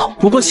道伤口，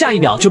不过下一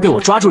秒就被我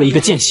抓住了一个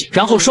间隙，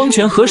然后双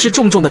拳合十，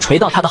重重的捶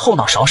到他的后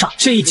脑勺上。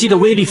这一击的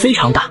威力非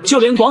常大，就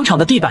连广场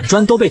的地板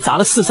砖都被砸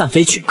了四散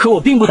飞去。可我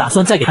并不打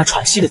算再给他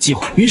喘息的机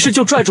会，于是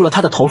就拽住了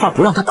他的头发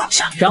不让他倒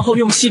下，然后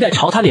用膝盖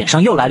朝他脸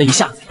上又来了一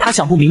下子。他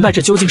想不明白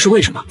这究竟是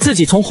为什么，自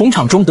己从红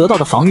场中得到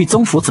的防御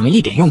增幅怎么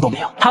一点用都没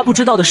有。他不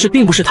知道的是，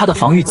并不是他的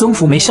防御增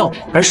幅没效果，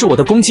而是我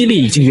的攻击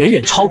力已经远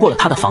远超过了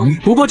他的防御。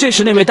不过这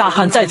时那位大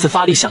汉再次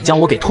发力，想将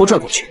我给拖拽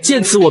过去，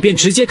见此我便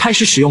直接开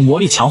始使用魔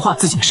力强化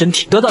自己的身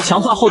体。得到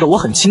强化后的我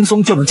很轻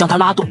松就能将他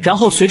拉动，然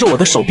后随着我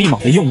的手臂猛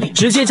地用力，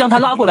直接将他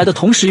拉过来的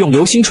同时，用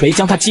流星锤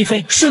将他击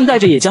飞，顺带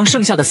着也将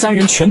剩下的3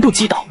人全部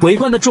击倒。围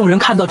观的众人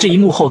看到这一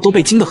幕后都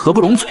被惊得合不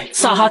拢嘴。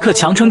萨哈克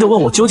强撑着问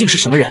我究竟是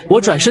什么人，我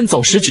转身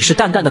走时只是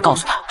淡淡的告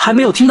诉他还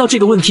没有听到这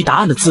个问题答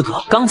案的资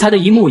格。刚才的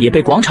一幕也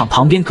被广场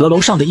旁边阁楼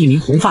上的一名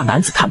红发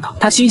男子看到，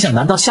他心想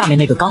难道下面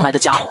那个刚来的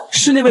家伙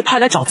是那位派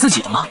来找自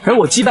己的吗？而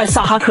我击败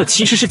萨哈克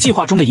其实是计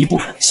划中的一部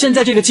分，现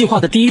在这个计划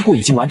的第一步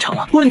已经完成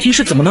了，问题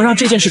是怎么能让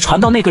这件事传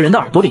到那个人的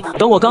耳朵里呢？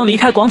等我刚离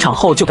开广场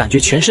后，就感觉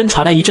全身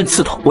传来一阵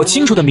刺痛，我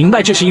清楚的明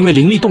白这是因为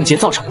灵力冻结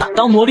造成的。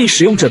当魔力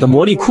使用者的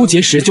魔力枯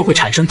竭时，就会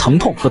产生疼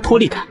痛和脱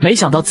力感。没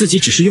想到自己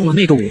只是用了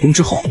那个武功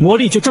之后，魔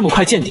力就这么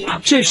快见底了。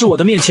这时我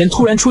的面前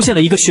突然出现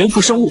了一个悬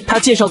浮生物，他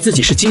介绍自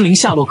己是精灵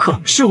夏洛克，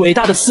是伟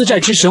大的私债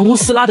之神乌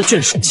斯拉的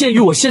眷属。鉴于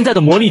我现在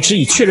的魔力值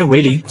已确认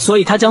为0，所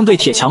以他将对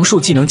铁强术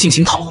技能进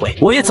行讨回。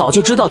我也早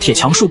就知道铁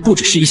强术不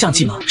只是一项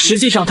技能，实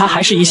际上它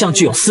还是一项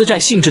具有私债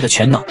性质的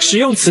全能。使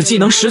用此技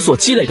能时所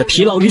积累的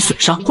疲劳与损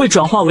伤会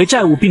转化为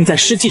债务，并在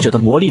施技者的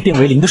魔力变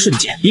为0的瞬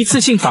间一次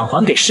性返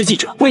还给施技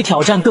者。为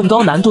挑战更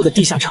高难度的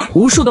地下城，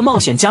无数的冒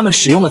险家们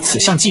使用了此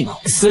项技能。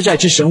私债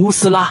之神乌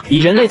斯拉以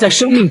人类在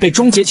生命被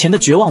终结前的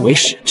绝望为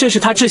食，这是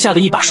他掷下的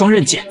一把双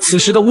刃剑。此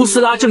时的乌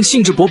斯拉正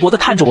兴致勃勃地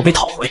看着我被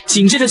讨回，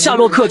紧接着夏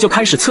洛克就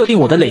开始测定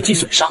我的累计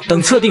损伤。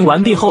等测定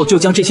完毕后，就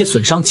将这些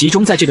损伤集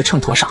中在这个秤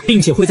砣上，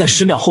并且会在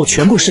10秒后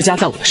全部施加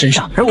在我的身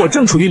上。而我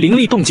正处于灵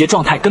力冻结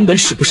状态，根本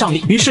使不上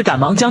力，于是赶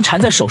忙将缠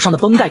在手上的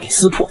绷带给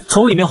撕破，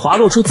从里面滑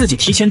落出自己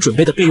提前准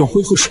备的备用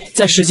恢复水。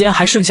在时间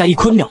还剩下1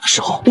昆秒的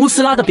时候，乌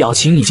斯拉的表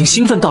情已经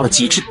兴奋到了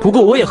极致。不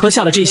过我也喝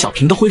下了这一小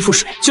瓶的恢复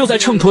水。就在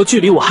秤砣距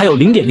离我还有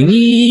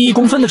0.01111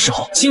公分的时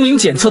候，精灵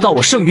检测到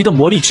我剩余的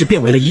魔力值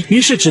变为了1，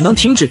于是只能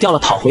停止掉了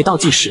讨回倒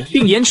计时，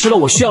并延迟了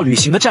我需要履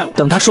行的债务。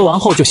等他说完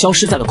后就消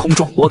失在了空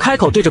中。我开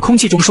口对着空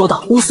气中说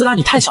道：乌斯拉，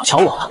你太小瞧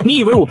我了，你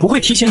以为我不会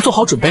提前做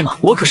好准备吗？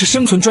我可是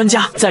生存专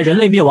家，在人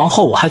类灭亡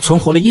后我还存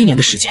活了1年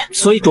的时间，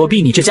所以躲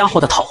避你这家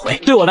伙的讨回，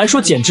对我来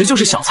说简直就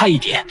是小菜一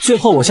碟。最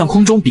后我向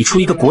空中比出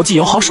一个国际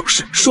友好手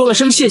势，说了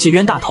声谢谢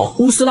冤大头。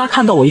乌斯拉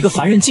看到我一个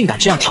凡人竟敢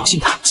这样挑衅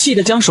他，气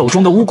得将手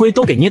中的乌龟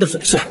都给捏得粉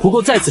碎。不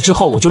过在此之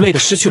后我就累得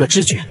失去了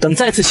知觉，等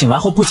再次醒来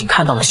后不仅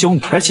看到了修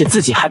女，而且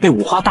自己还被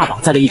五花大绑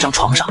在了一张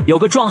床上，有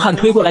个壮汉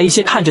推过来一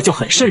些看着就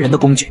很瘆人的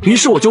工具，于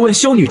是我就问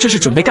修女这是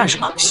准备干什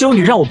么。修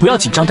女让我不要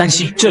紧张担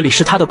心，这里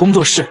是她的工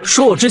作室，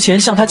说我之前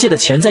向她借的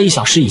钱在1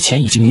小时以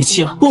前已经逾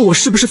期了，问我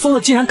是不是疯了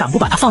竟然敢不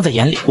把她放在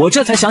眼里。我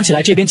这才想起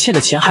来这边欠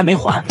的钱还没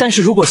还，但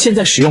是如果现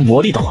在使用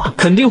魔力的话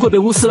肯定会被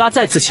乌斯拉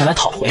再次前来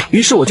讨回，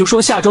于是我就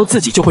说下周自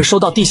己就会收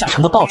到地下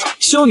城的报酬。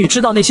修女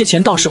知道那些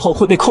钱到时候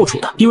会被扣除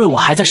的，因为我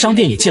还在商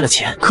店也借了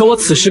钱，可我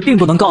此时并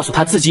不能告诉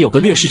她自己有个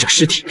掠食者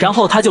尸体。然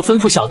后她就吩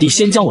咐小弟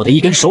先将我的一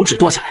根手指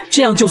剁下来，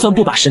这样就算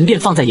不把神殿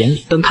放在眼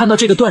里，等看到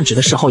这个断指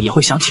的时候也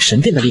会想起神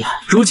殿的厉害。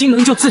如今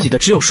能救自己的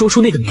只有说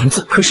出那个名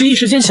字，可是一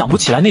时间想不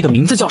起来那个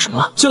名字叫什么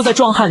了。就在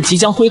壮汉即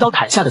将挥刀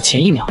砍下的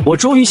前1秒，我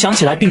终于想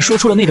起来并说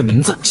出了那个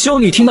名字。修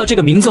女听到这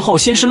个名字后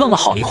先是愣了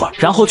好一会儿，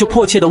然后就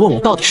迫切地问我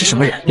到底是什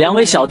么人。两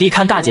位小弟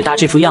看大姐大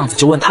这副样子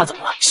就问她怎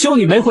么了，修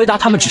女没回答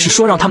他们，只是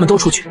说让他们都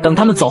出去。等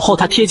他们走后，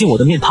她贴近我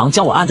的面庞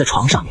将我按在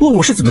床上，问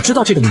我是怎么知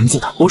道这个名字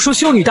的。我说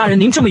修女大人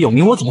您这么有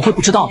名我怎么会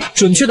不知道呢？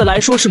准确的来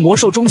说是魔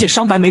兽中介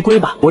商白玫瑰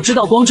吧。我知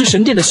道光之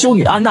神殿的修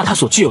女安娜她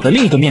所具有的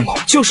另一个面孔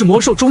就是魔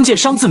兽中介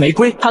商自玫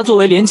瑰，她作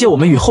为连接我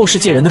们与后世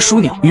界人的枢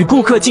纽，与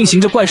顾客进行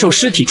着怪兽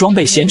尸体装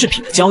备闲置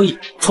品的交易。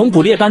从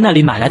捕猎班那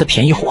里买来的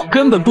便宜货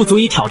根本不足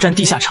以挑战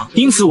地下城，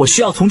因此我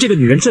需要从这个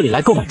女人这里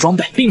来购买装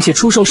备，并且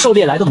出售狩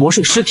猎来的魔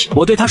兽尸体。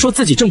我对她说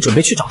自己正准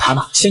备去找她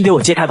呢，先给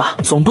我揭开吧，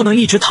总不能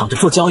一直躺着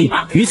做交易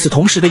吧。与此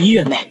同时的医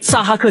院内，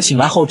萨哈克醒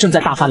来后正在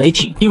大发雷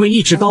霆，因为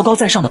一直高高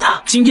在上的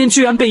他今天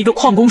居然被一个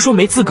矿工说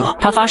没资格，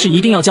他发誓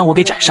一定要将我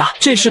给斩杀。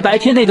这时白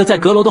天内德在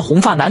阁楼的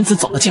红发男子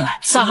走了进来，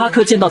萨哈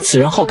克见到此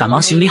人后赶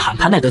忙行礼喊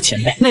他奈德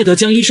前辈。奈德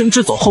将医生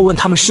支走后问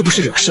他们是不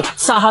是惹事了，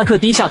萨哈克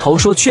低下头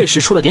说确实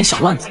出了点小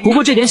乱子，不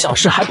过这点小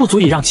事还不足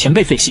以让前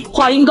辈费心。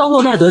话音刚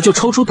落，奈德就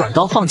抽出短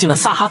刀放进了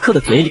萨哈克的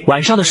嘴里。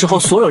晚上的时候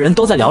所有人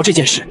都在聊这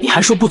件事，你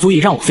还说不足以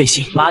让我费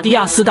心。马蒂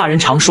亚斯大人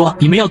常说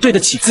你们要对得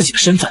起自己的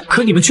身份，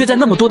可你们却在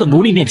那么多的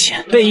奴隶面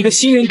前被一个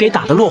新人给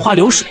打得落花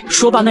流水。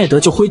说罢奈德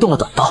就挥动了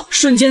短刀，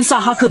瞬间萨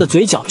哈克的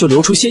嘴角就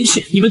流出鲜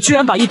血。你们居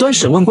然把一端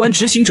审问官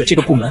执行者这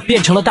个部门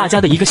变成了大家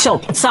的一个笑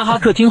柄。萨哈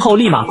克听后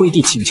立马跪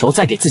地请求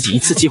再给自己一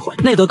次机会。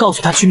内德告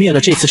诉他去灭了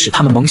这次使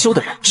他们蒙羞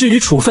的人，至于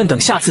处分等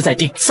下次再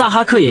定。萨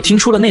哈克也听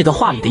出了内德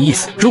话里的意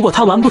思，如果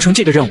他完不成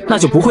这个任务，那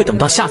就不会等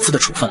到下次的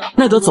处分了。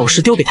内德走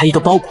时丢给他一个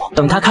包裹，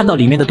等他看到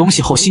里面的东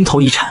西后心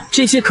头一颤，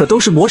这些可都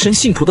是魔神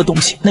信徒的东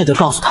西。内德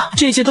告诉他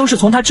这些都是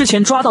从他之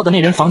前抓到的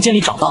那人房间里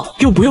找到的，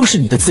用不用是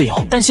你的自由，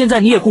但现在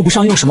你也顾不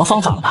上用什么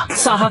方法了吧。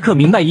萨哈克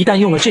明白一旦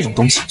用了这种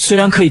东西，虽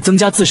然可以增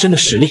加自身的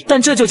实力，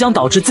但这就将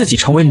导致自己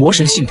成为魔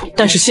神信徒。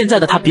但是现在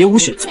的他别无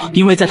选择，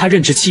因为在他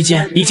任职期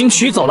间已经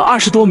取走了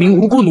20多名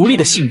无辜奴隶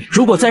的性命，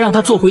如果再让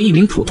他做回一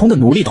名普通的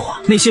奴隶的话，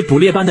那些捕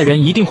猎班的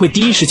人一定会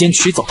第一时间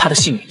取走他的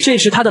性命。这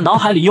时他的脑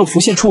海里又浮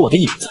现出我的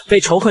影子，被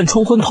仇恨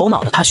冲昏头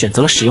脑的他选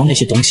择了使用那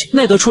些东西。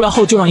内德出来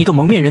后就让一个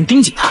蒙面人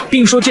盯紧他，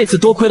并说这次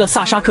多亏了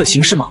萨沙克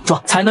行事莽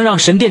撞，才能让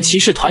神殿骑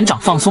士团长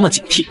放松了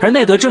警惕。而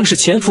内德正是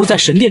潜伏在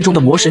神殿中的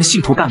魔神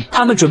信徒干部，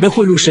他们准备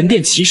混入神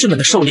殿骑士们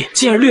的狩猎，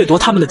进而掠夺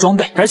他们的装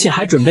备，而且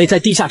还准备在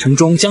地下城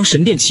中将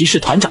神殿骑士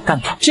团长干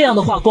掉。这样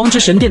的话，光之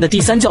神殿的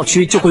第3教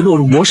区就会落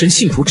入魔神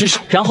信徒之手。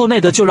然后内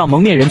德就让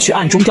蒙面人去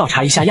暗中调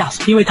查一下亚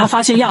索，因为他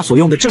发现亚索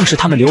用的正是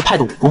他们流派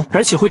的武功，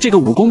而且会这个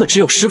武功的只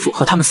有师傅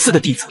和他们4个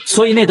弟子，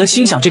所以内德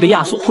心想这个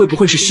亚索会不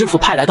会是师傅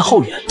派来的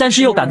后援，但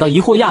是又感到疑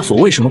惑亚索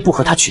为什么不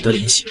和他取得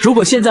联系，如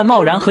果现在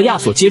贸然和亚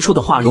索接触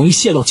的话容易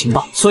泄露情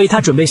报，所以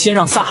他准备先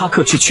让萨哈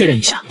克去确认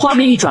一下。画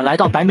面一转来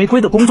到白玫瑰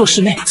的工作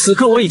室内，此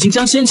刻我已经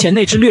将先前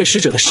那只掠食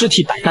者的尸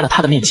体摆在了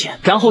他的面前，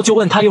然后就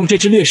问他用这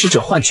只掠食者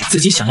换取自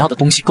己想要的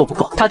东西够不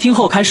够。他听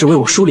后开始为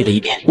我梳理了一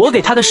遍，我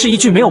给他的是一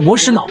具没有魔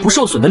石脑不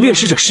受损的掠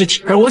食者尸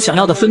体，而我想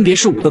要的分别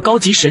是5个高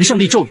级神圣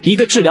力咒语，一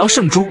个治疗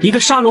圣珠，一个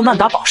沙罗曼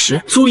达宝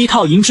石，租一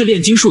套银质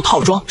炼金术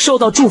套装，受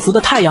到祝福的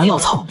太阳药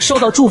草，受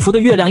到祝福的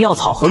月亮药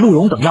草和鹿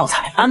茸等药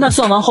材。安娜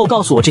算完后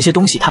告诉我这些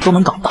东西他都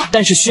能搞到，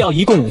但是需要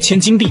一共5000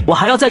金币，我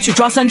还要再去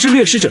抓3只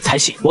掠食者才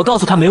行。我告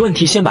诉他没问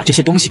题，先把这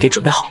些东西给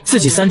准备好，自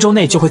己3周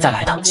内就会再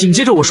来的。紧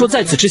接着我说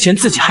在此之前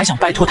自己还想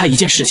拜托他一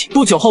件事情。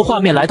不久后画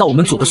面来到我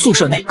们组的宿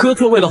舍内，哥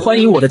特为了欢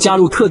迎我的加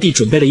入特地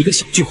准备了一个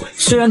小聚会，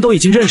虽然都已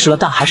经认识了，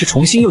但还是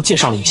重新又介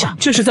绍了一下，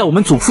这是在我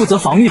们组负责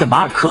防御的马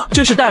尔科，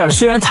这是戴尔，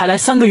虽然才来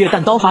3个月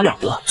但刀法了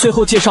得。最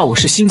后介绍我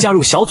是新加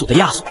入小组的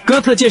亚索。哥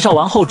特介绍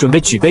完后准备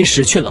举杯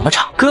时却冷了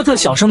场，哥特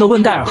小声地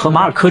问戴尔和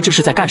马尔科这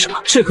是在干什么，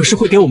这可是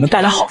会给我们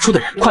带来好处的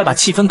人，快把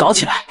气氛搞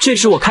起来。这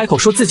时我开口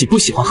说自己不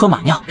喜欢喝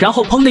马酿，然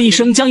后砰的一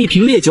声将一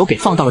瓶烈酒给给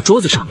放到了桌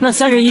子上。那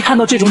三人一看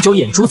到这种酒，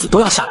眼珠子都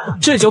要下来了。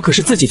这酒可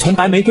是自己从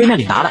白玫瑰那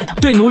里拿来的，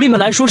对奴隶们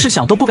来说是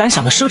想都不敢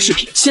想的奢侈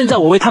品。现在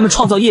我为他们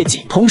创造业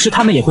绩，同时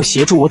他们也会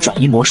协助我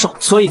转移魔兽，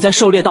所以在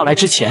狩猎到来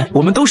之前，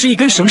我们都是一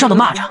根绳上的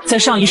蚂蚱。在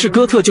上一世，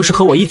哥特就是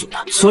和我一组的，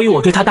所以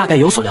我对他大概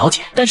有所了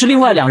解。但是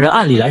另外两人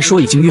按理来说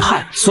已经遇害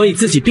了，所以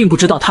自己并不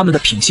知道他们的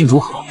品性如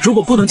何。如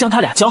果不能将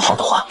他俩交好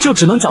的话，就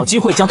只能找机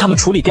会将他们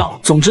处理掉了。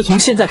总之，从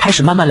现在开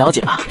始慢慢了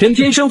解吧。人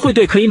天生会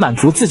对可以满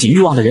足自己欲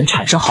望的人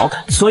产生好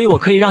感，所以我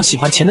可以让喜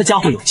欢钱的家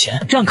伙有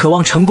钱，让渴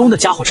望成功的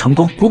家伙成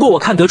功。不过我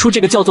看得出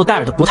这个叫做戴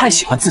尔的不太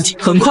喜欢自己。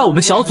很快我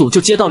们小组就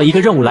接到了一个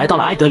任务，来到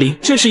了埃德林。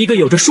这是一个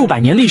有着数百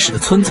年历史的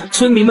村子，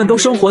村民们都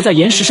生活在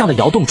岩石上的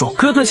窑洞中。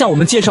科特向我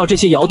们介绍这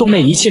些窑洞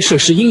内一切设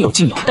施应有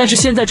尽有，但是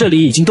现在这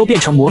里已经都变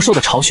成魔兽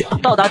的巢穴了。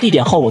到达地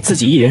点后，我自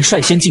己一人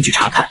率先进去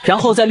查看，然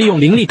后再利用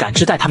灵力感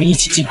知带他们一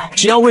起进来。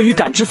只要位于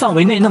感知范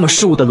围内，那么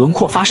事物的轮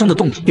廓发生的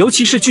动静，尤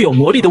其是具有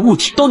魔力的物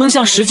体，都能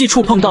像实际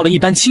触碰到了一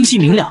般清晰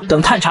明亮。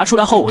等探查出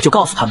来后，我就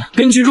告诉他们，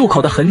根据入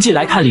口的痕迹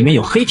来看，里面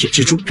有黑铁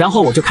蜘蛛。然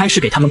后我就开始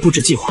给他们布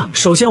置计划。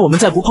首先，我们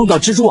在不碰到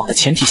蜘蛛网的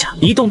前提下，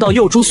移动到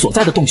幼猪所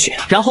在的洞穴，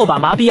然后把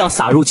麻痹药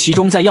撒入其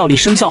中，在药力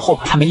生效后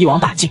把他们一网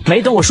打尽。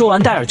没等我说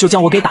完，戴尔就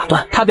将我给打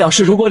断。他表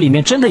示，如果里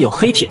面真的有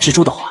黑铁蜘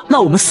蛛的话，那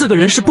我们4个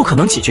人是不可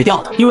能解决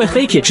掉的，因为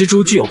黑铁蜘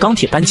蛛具有钢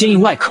铁般坚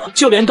硬外壳，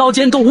就连刀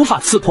尖都无法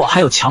刺破，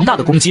还有强大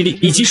的攻击力，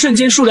以及瞬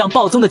间数量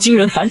暴增的惊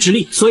人繁殖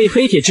力，所以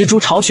黑铁蜘蛛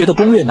巢穴的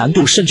攻略难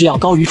度甚至要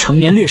高于成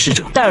年掠食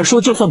者。戴尔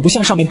说，就算不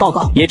向上面报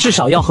告，也至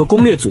少要和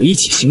攻略组一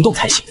起行动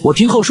才行。我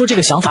听后说，这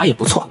个想法也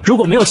不错，如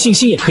果没有信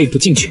心也可以不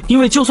进去，因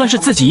为就算是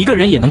自己一个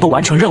人也能够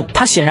完成任务。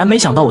他显然没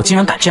想到我竟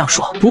然敢这样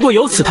说，不过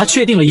由此他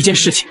确定了一件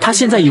事情，他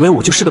现在以为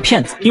我就是个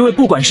骗子，因为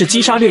不管是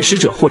击杀掠食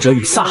者或者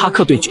与萨哈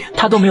克对决，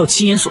他都没有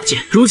亲眼所见。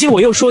如今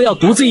我又说要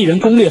独自一人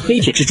攻略黑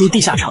铁蜘蛛地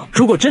下城，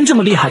如果真这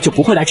么厉害，就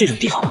不会来这种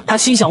地方了。他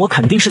心想，我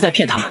肯定是在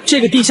骗他们，这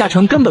个地下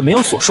城根本没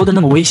有所说的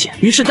那么危险。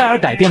于是戴尔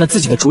改变了自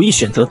己的主意，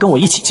选择跟我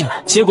一起进来。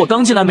结果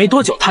刚进来没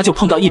多久，他就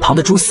碰到一旁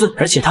的蛛丝，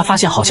而且他发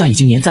现好像已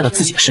经粘在了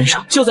自己的身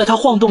上。就在他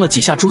晃动了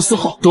几下蛛丝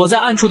后，躲在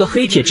暗处的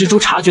黑铁蜘蛛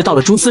察觉到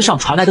了蛛丝上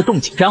传来的动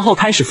静，然后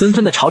开始纷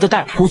纷的朝着戴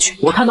尔扑去。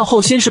我看到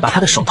后，先是把他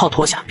的手套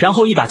脱下，然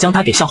后一把将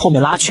他给向后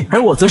面拉去，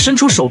而我则伸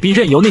出手臂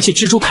任由那些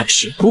蜘蛛啃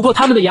食。不过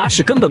他们的牙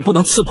齿根本不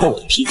能刺破我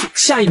的皮肤。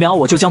下一秒，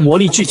我就将魔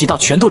力聚集到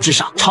拳头之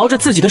上，朝着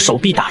自己的手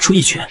臂打出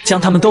一拳，将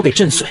他们都给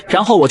震碎。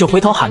然后我就回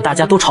头喊大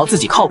家都朝自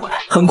己靠过来。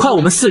很快，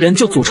我们4人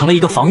就组成了一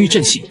个防御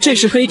阵型。这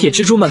时黑铁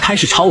蜘蛛们开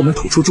始朝我们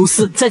吐出蛛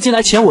丝，在进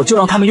来前我就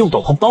让他们用斗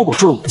篷包裹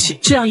住了武器。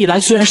这样一来，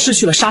虽然失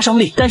去了杀伤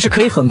力，但是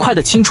可以很快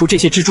的清除这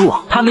些蜘蛛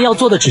网。他们要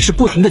做的只是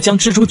不停的将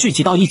蜘蛛聚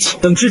集到一起，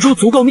等蜘蛛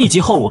足够密集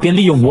后，我便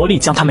利用魔力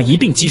将它们一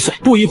并击碎。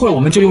不一会儿，我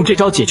们就用这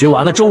招解决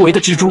完了周围的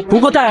蜘蛛。不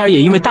过戴尔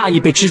也因为大意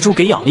被蜘蛛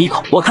给咬了一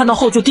口，我看到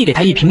后就递给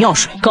他一瓶药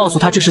水，告诉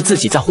他这是自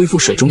己在恢复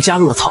水中加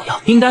入了草药，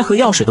应该和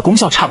药水的功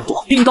效差不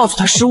多，并告诉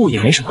他失误也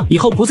没什么，以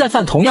后不再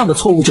犯同样的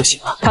错误就行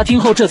了。他听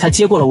后这才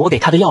接过了我给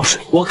他的药水。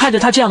我看着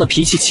他这样的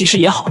脾气其实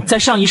也好，在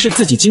上一世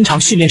自己经常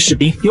训练士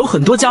兵，有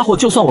很多家伙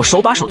就算我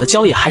手把手的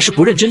教也还是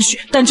不认真学，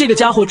但这个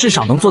家伙至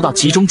少能做到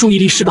集中注意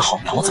力，是个好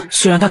苗子。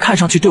虽然他看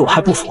上去对我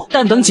还不服，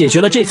但等解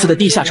决了这次的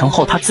地下城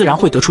后，他自然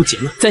会得出结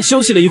论。在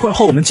休息了一会儿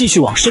后，我们继续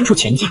往深处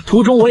前进，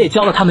途中我也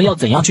教了他们要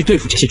怎样去对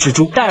付这些蜘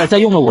蛛。戴尔在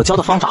用了我教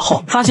的方法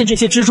后，发现这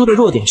些蜘蛛的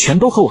弱点全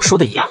都和我说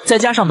的一样，再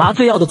加上麻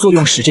醉药的作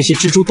用使这些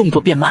蜘蛛动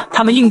作变慢，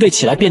他们应对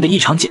起来变得异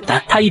常简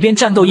单。他一边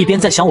战斗一边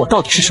在想，我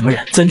到底是什么人？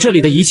怎这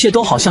里的一切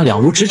都好像了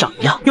如指掌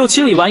一样。又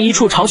清理完一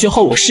处巢穴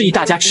后，我示意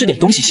大家吃点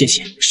东西歇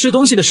歇。吃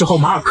东西的时候，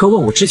马尔科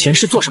问我之前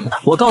是做什么的，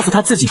我告诉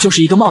他自己就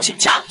是一个冒险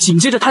家。紧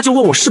接着他就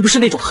问我是不是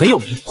那种很有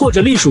名或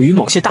者隶属于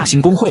某些大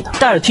型工会的。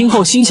戴尔听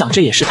后心想，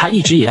这也是他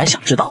一直以来想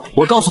知道的。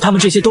我告诉他们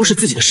这些都是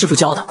自己的师傅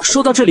教的。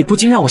说到这里，不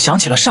禁让我想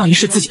起了上一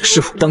世自己的师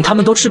傅。等他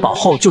们都吃饱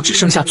后，就只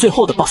剩下最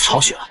后的 BOSS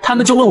巢穴了。他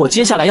们就问我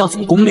接下来要怎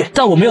么攻略，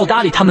但我没有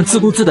搭理他们，自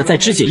顾自的在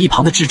肢解一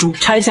旁的蜘蛛。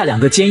拆下2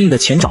个坚硬的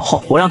前爪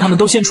后，我让他们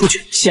都先出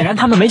去。显然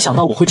他们没想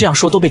到我会这样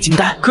说，都被惊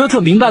呆。科特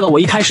明白了，我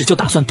一开始就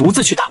打算独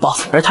自去打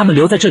BOSS， 而他们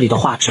留在这里的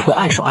话只会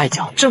碍手碍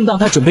脚。正当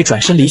他准备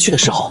转身离去的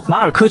时候，马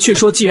尔科却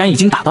说，既然已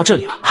经打到这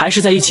里了，还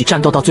是在一起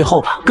战斗到最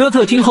后吧。哥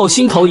特听后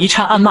心头一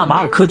颤，暗骂马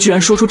尔科居然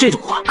说出这种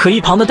话。可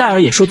一旁的戴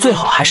尔也说，最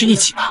好还是一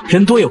起吧，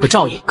人多有个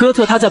照应。哥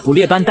特他在捕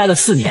猎班待了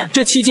4年，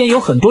这期间有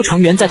很多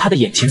成员在他的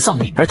眼前丧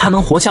命，而他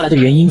能活下来的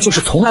原因就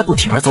是从来不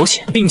铤而走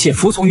险，并且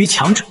服从于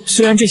强者。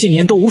虽然这些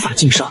年都无法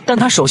晋升，但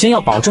他首先要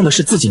保证的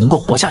是自己能够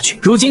活下去。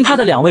如今他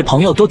的2位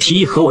朋友都提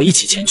议和我一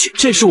起前去，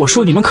这时我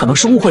说，你们可能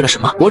是误会了什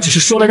么，我只是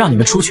说了让你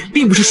们出去，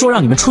并不是说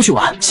让你们出去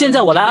玩。现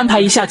在我来安排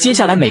一下接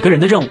下来每个人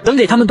的任务，等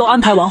给他们都安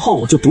排完后，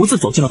我就独自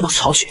走进了 BOSS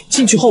巢穴。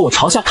进去后我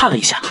朝下看了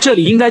一下，这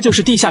里应该就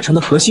是地下城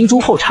的核心猪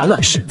后产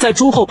卵室。在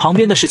猪后旁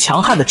边的是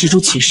强悍的蜘蛛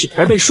骑士，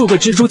而被数个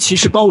蜘蛛骑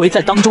士包围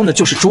在当中的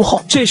就是猪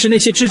后。这时那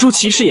些蜘蛛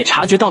骑士也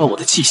察觉到了我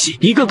的气息，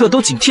一个个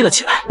都警惕了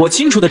起来。我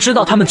清楚的知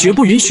道他们绝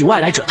不允许外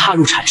来者踏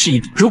入产室一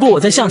步，如果我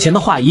再向前的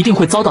话，一定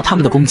会遭到他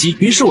们的攻击。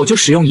于是我就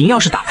使用银钥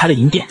匙打开了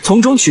银店，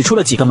从中取出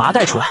了几个麻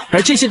袋出来，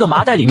而这些个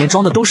麻袋里面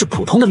装的都是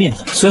普通的面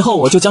粉。随后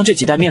我就将这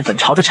几袋面粉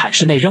朝着产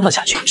室内扔了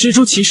下去。蜘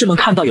蛛骑士们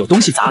看到有东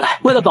西砸来，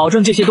为了保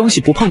证这些东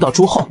西不碰到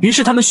猪后，于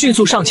是他们迅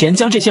速上前前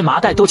将这些麻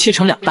袋都切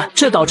成2半，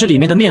这导致里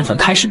面的面粉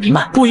开始弥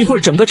漫。不一会儿，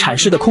整个阐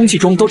室的空气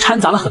中都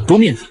掺杂了很多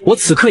面粉。我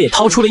此刻也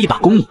掏出了一把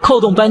弓弩，扣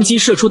动扳机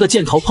射出的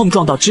箭头碰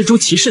撞到蜘蛛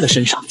骑士的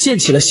身上，溅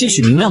起了些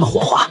许明亮的火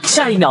花。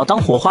下一秒，当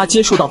火花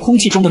接触到空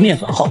气中的面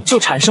粉后，就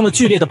产生了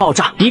剧烈的爆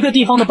炸。一个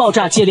地方的爆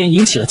炸接连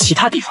引起了其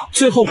他地方，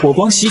最后火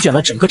光席卷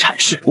了整个阐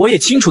室。我也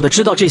清楚的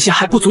知道这些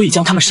还不足以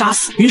将他们杀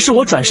死，于是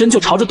我转身就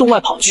朝着洞外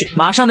跑去。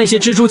马上那些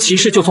蜘蛛骑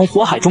士就从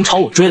火海中朝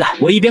我追来，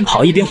我一边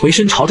跑一边回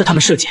身朝着他们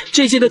射箭。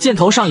这些的箭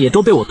头上也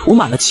都被我涂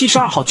满了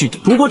72号剧毒。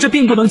不过这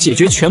并不能解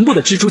决全部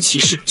的蜘蛛骑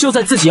士。就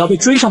在自己要被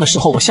追上的时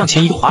候，我向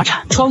前一个滑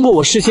铲，穿过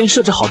我事先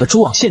设置好的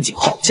蛛网陷阱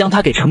后，将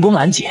它给成功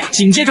拦截。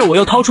紧接着我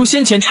又掏出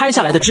先前拆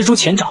下来的蜘蛛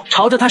前爪，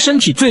朝着他身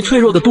体最脆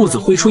弱的肚子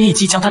挥出一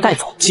击，将他带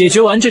走。解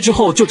决完这之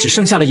后，就只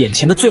剩下了眼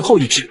前的最后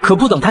一只。可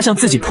不等他向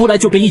自己扑来，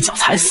就被一脚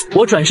踩死。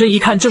我转身一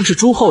看，正是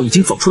朱后已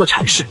经走出了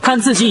阐室，看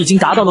自己已经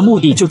达到了目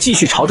的，就继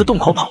续朝着洞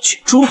口跑去。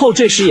朱后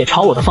这时也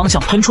朝我的方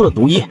向喷出了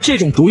毒液，这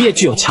种毒液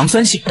具有强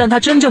酸性，但它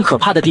真正可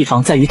怕的地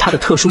方在于它的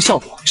特殊效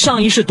果。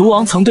上一世毒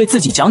王曾对自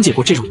己讲解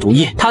过这种毒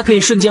液，它可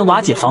以瞬间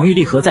瓦解防御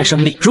力和再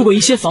生力，如果一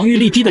些防御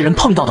力低的人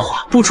碰到的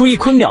话，不出1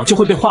昆秒就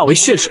会被化为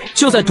血水。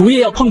就在毒液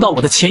要碰到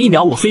我的前1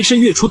秒，我飞身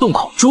跃出洞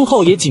口，朱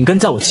后也紧跟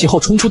在我其后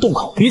冲出洞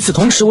口。与此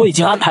同时，我已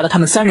经安排了他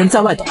们3人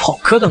在外等候。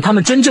可等他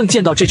们真正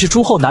见到这只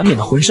猪后，难免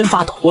的浑身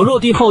发抖。我落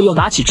地后又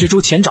拿起蜘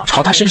蛛前爪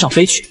朝他身上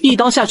飞去，一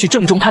刀下去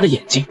正中他的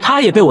眼睛。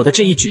他也被我的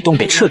这一举动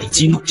给彻底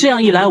激怒。这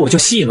样一来，我就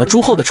吸引了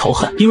猪后的仇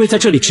恨，因为在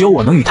这里只有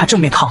我能与他正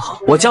面抗衡。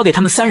我交给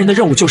他们3人的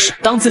任务就是，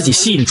当自己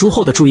吸引猪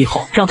后的注意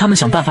后，让他们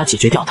想办法解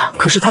决掉他。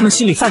可是他们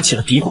心里泛起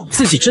了嘀咕，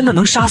自己真的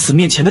能杀死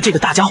面前的这个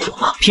大家伙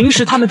吗？平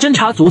时他们侦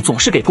查组总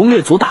是给攻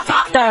略组打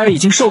杂，戴尔已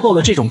经受够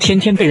了这种天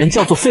天被人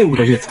叫做废物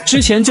的日子。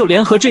之前就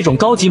连和这种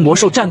高级魔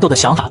兽战斗的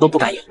想法都不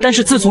敢有，但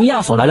是自从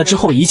亚索来了之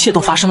后，一切都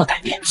发生了改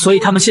变，所以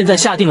他们现在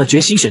下定了决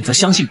心，选择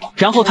相信我。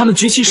然后他们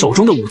举起手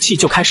中的武器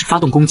就开始发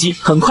动攻击，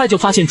很快就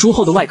发现猪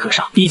后的外壳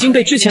上已经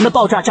被之前的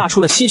爆炸炸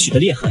出了些许的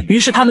裂痕，于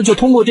是他们就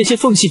通过这些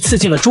缝隙刺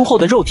进了猪后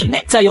的肉体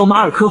内，再由马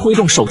尔科挥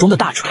动手中的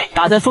大锤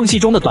打在缝隙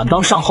中的短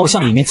刀上后，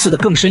向里面刺得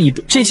更深一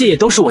步。这些也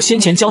都是我先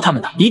前教他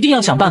们的，一定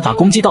要想办法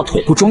攻击到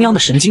腿部中央的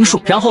神经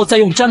束，然后再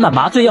用沾满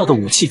麻醉药的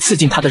武器刺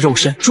进他的肉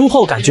身。猪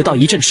后感觉到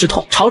一阵吃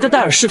痛，朝着戴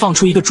尔释放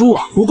出一个蛛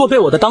网，不过被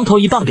我的当头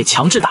一棒给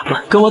强制打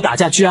断。跟我打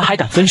架居然还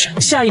敢分神，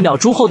下一秒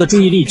猪后的注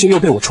意力就又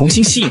被我重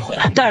新吸引回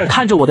来。戴尔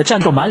看着我的战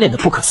斗，满脸的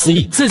不可思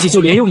议，自己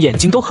就连用眼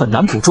睛都很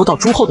难捕捉到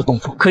猪后的动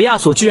作，可亚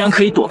索居然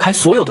可以躲开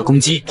所有的攻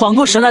击。缓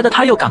过神来的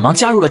他又赶忙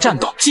加入了战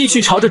斗，继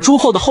续朝着猪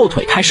后的后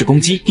腿开始攻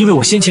击。因为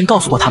我先前告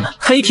诉过他们，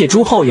黑铁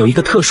猪后有一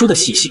个特殊的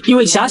习性，因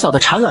为狭小的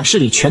产卵室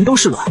里全都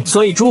是卵，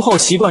所以猪后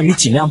习惯于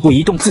尽量不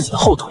移动自己的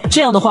后腿，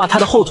这样的话他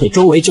的后腿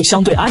周围就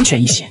相对安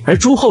全一些。而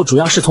猪后主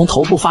要是从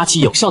头部发起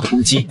有效的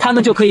攻击，他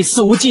们就可以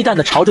肆无忌惮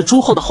地朝着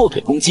猪后的后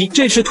腿攻击。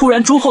这时突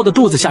然猪后的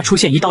肚子下出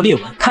现一道裂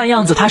纹，看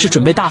样子他是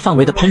准备大范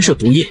围的喷射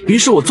毒液，于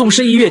是我纵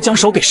身一跃，将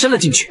手给伸了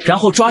进去，然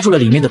后抓住了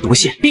里面的毒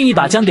线，并一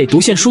把将给毒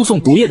线输送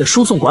毒液的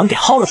输送管给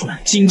薅了出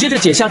来，紧接着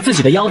解下自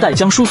己的腰带，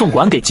将输送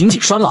管给紧紧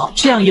拴牢。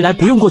这样一来，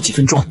不用过几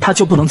分钟他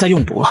就不能再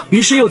用毒了。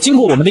于是又经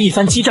过我们的一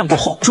番激战过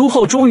后，猪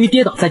后终于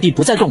跌倒在地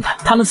不再动弹。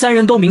他们3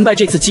人都明白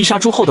这次击杀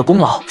猪后的功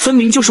劳分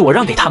明就是我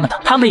让给他们的，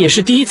他们也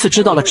是第一次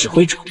知道了指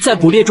挥者在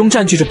捕猎中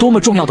占据着多么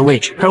重要的位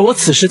置。而我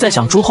此时在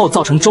想，猪后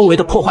造成周围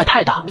的破坏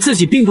太大，自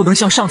己并不能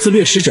像上次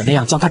掠食者那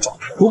样将它转，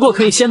不过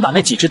可以先把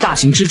那几只大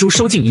型蜘蛛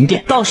收进银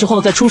店，到时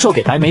候再出售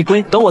给白玫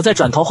瑰。等我再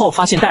转头后，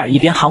发现戴尔一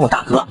边喊我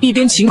大哥，一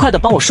边勤快地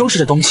帮我收拾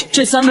着东西。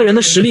这3个人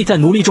的实力在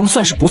奴隶中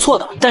算是不错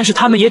的，但是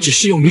他们也只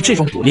适用于这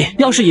种捕猎，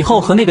要是以后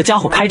和那个家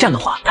伙开战的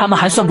话，他们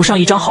还算不上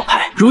一张好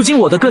牌。如今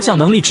我的各项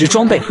能力值、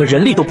装备和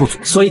人力都不足，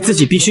所以自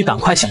己必须赶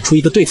快想出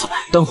一个对策来。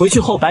等回去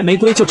后，白玫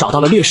瑰就找到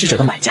了掠食者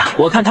的买家，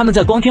我看他们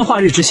在光天化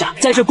日之下，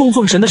在这供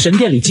奉神的神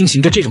殿里进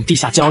行着这种地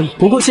下交易。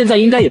不过现在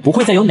应该也不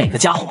会再有哪个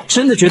家伙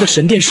真的觉得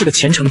神殿是个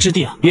虔诚之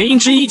地了，原因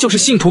之一就是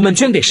信徒们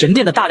捐给神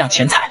殿的大量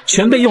钱财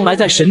全被用来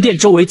在神殿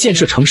周围建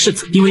设城市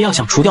子，因为要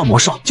想除掉魔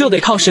兽，就得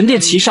靠神殿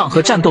骑上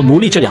和战斗奴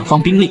隶这2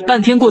方兵力。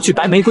半天过去，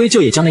白玫瑰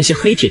就也将那些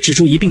黑铁蜘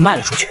蛛一并卖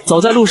了出去。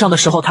走在路上的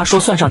时候，他说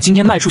算上今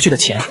天卖出去的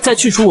钱，再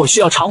去除我需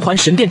要偿还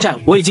神殿债务，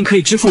我已经可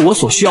以支付我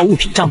所需要物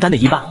品账单的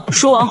1半了。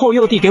说完后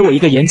又递给我一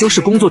个研究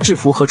室工作制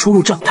服和出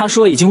入证，他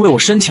说已经为我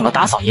申请了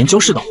打扫研究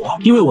室的活，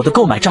因为我的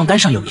购买账单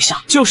上有一项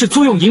就是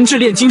租用银质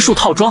炼金术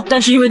套装，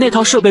但是因为那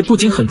套设备不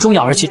仅很重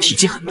要，而且体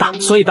积很大，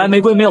所以白玫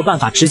瑰没有办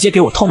法直接给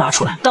我偷拿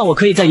出来，但我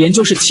可以在研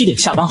究室7点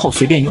下班后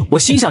随便用。我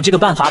心想这个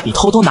办法比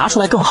偷偷拿出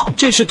来更好。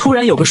这时突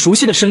然有个熟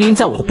悉的声音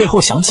在我的背后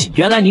响起，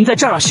原来您在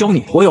这儿啊，修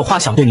女，我有话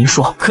想对您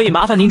说，可以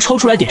麻烦您抽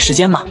出来点时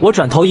间吗？我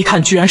转头一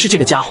看，居然是这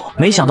个家伙，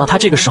没想到他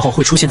这个时候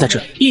会出现在这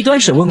里。异端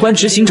审问官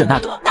执行者纳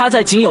德，他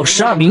在仅有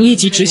12名1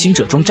级执行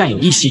者中占有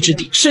一席之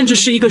地，甚至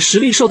是一个实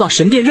力受到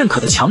神殿认可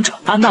的强者。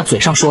安娜嘴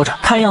上说着，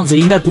看样子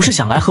应该不是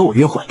想来和我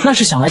约会，那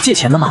是想来借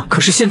钱的吗？可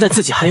是现在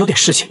自己还有点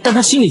事情，但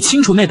他心里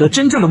清楚内德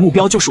真正的目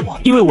标就是我，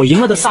因为我赢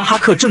了的萨哈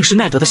克正是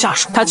奈德的下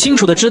属，他清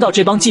楚的知道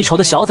这帮记仇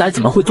的小崽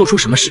怎么会做出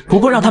什么事。不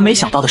过让他没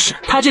想到的是，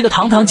他这个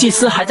堂堂祭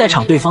司还在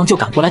场，对方就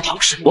赶过来挑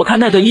事。我看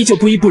奈德依旧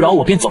不依不饶，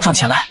我便走上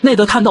前来。内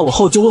德看到我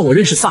后就问我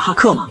认识萨哈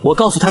克吗？我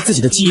告诉他自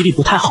己的记记忆力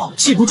不太好，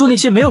记不住那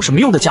些没有什么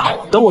用的家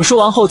伙。等我说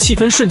完后，气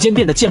氛瞬间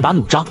变得剑拔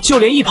弩张，就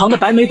连一旁的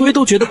白玫瑰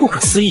都觉得不可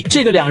思议，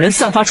这个两人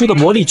散发出的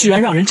魔力居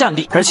然让人战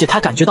栗，而且他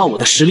感觉到我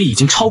的实力已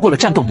经超过了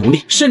战斗奴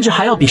隶，甚至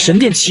还要比神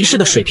殿骑士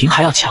的水平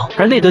还要强。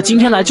而内德今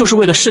天来就是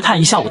为了试探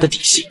一下我的底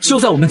细。就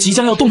在我们即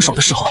将要动手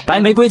的时候，白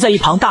玫瑰在一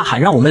旁大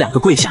喊让我们两个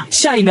跪下，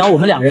下一秒我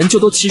们两人就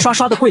都齐刷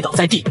刷的跪倒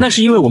在地。那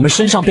是因为我们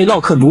身上被烙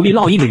刻奴隶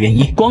烙印的原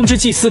因，光之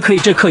祭司可以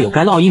这刻有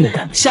该烙印的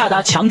人下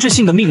达强制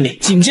性的命令。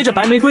紧接着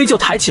白玫瑰就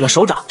抬起了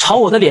手掌，朝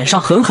我的脸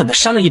上狠狠地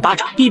扇了一巴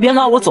掌，一边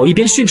拉我走一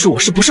边训斥我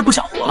是不是不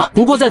想活了。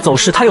不过在走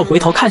时他又回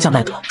头看向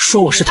奈德，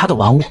说我是他的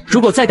玩物，如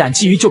果再敢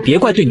觊觎就别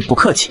怪对你不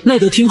客气。奈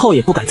德听后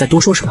也不敢再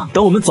多说什么，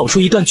等我们走出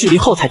一段距离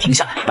后才停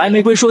下来。白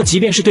玫瑰说即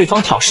便是对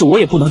方挑事我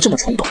也不能这么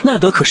冲动，奈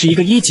德可是一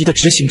个1级的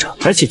执行者，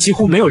而且几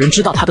乎没有人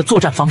知道他的作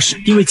战方式，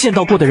因为见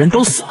到过的人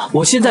都死了，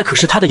我现在可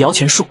是他的摇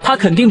钱树，他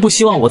肯定不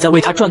希望我在为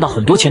他赚到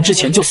很多钱之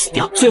前就死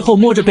掉。最后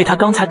摸着被他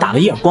刚才打了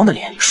一耳光的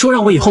脸，说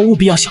让我以后务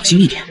必要小心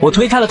一点。我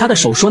推开了他的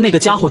手，说那个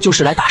家伙就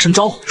是来打声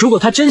招呼，如果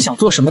他真想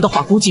做什么的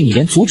话，估计你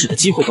连阻止的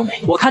机会都没。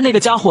我看那个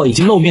家伙已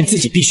经露面，自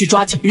己必须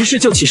抓紧，于是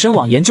就起身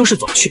往研究室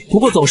走去。不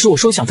过走时我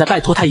说想再拜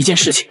托他一件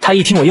事情，他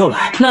一听我又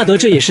来，纳德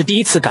这也是第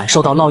一次感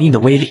受到烙印的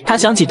威力。他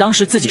想起当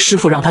时自己师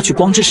父让他去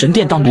光之神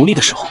殿当奴隶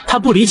的时候，他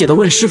不理解的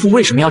问师父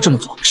为什么要这么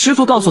做。师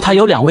父告诉他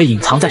有2位隐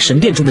藏在神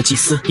殿中的祭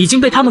司已经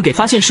被他们给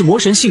发现是魔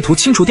神信徒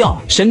清除掉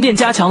了，神殿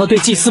加强了对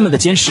祭司们的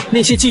监视，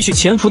那些继续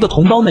潜伏的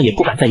同胞们也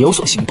不敢再有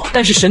所行动。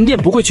但是神殿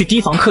不会去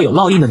提防刻有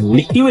烙印的奴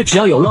隶，因为只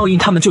要有烙印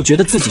他们就觉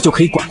得自己就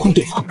可以管控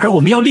对方，而我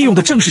们要利用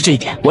的正是这一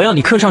点。我要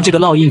你刻上这个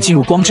烙印进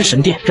入光之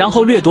神殿，然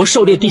后掠夺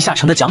狩猎地下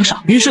城的奖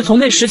赏。于是从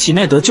那时起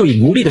内德就以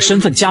奴隶的身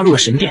份加入了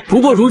神殿，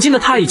不过如今的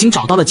他已经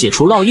找到了解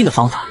除烙印的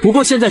方法，不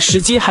过现在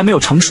时机还没有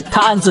成熟，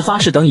他暗自发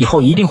誓等以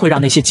后一定会让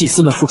那些祭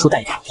司们付出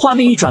代价。画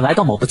面一转来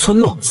到某个村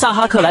落，萨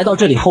哈克来到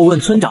这里后问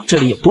村长这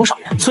里有多少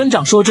人，村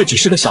长说这只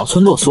是个小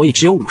村落，所以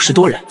只有50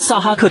多人。萨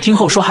哈克听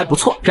后说还不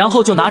错，然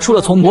后就拿出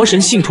了从魔神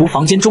信徒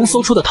房间中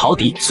搜出的陶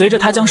笛，随着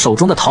他将手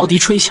中的陶笛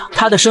吹响，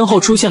他的身后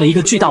出现了一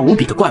个巨大无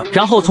比的怪物，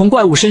然后从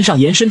怪物身上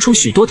延伸出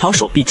许多条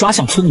手臂抓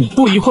向村民，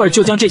不一会儿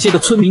就将这些个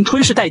村民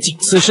吞噬殆尽。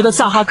此时的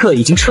萨哈克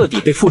已经彻底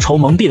被复仇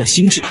蒙蔽了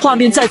心智。画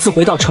面再次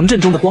回到城镇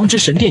中的光之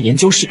神殿研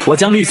究室，我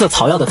将绿色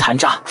草药的残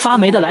渣、发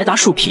霉的莱达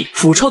树皮、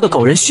腐臭的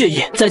狗人血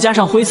液，再加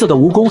上灰色的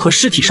蜈蚣和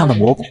尸体上的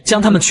蘑菇，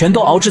将它们全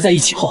都熬制在一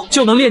起后，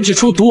就能炼制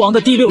出毒王的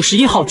第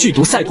61号剧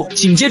毒赛贡。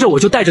紧接着我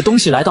就带着东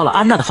西来到了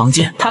安娜的房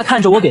间，她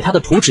看着我给她的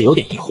图纸有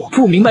点疑惑，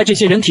不明白这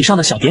些人体上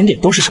的小点点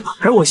都是什么。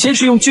而我先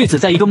是用锯子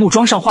在一个木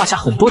桩上画下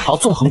很多条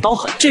纵横刀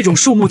痕，这种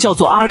树木叫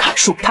做阿尔坎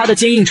树，它的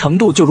坚硬程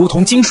度就如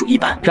同金属一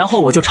般。然后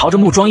我就朝着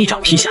木桩一掌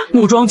劈下，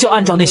木桩就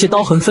按照那些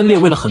刀痕分裂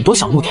为了很多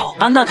小木条。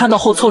安娜看到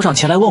后凑上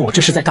前来问我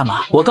这是在干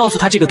嘛，我告诉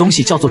她这个东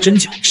西叫做针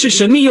灸，是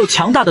神秘又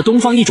强大的东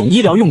方一种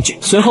医疗用具。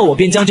随后我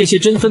便将这些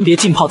针分别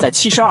浸泡在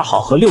72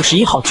号和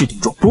61号剧毒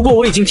中，不过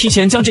我已经提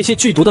前将这些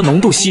剧毒的浓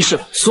度稀释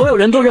了。所有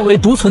人都认为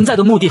毒存在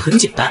的目的很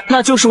简单，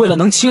那就是为了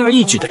能轻而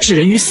易举地置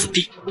人于死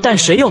地。但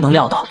谁又能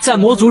料到，在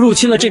魔族入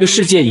侵了这个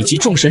世界以及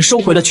众神收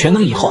回了全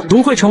能以后，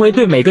毒会成为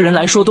对每个人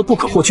来说都不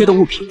可或缺的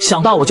物品。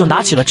想到我就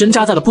拿起了针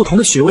扎在了不同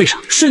的穴位上，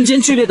瞬间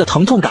剧烈的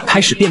疼痛感开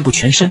始遍布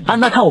全身。安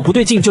娜看我不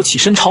对劲就起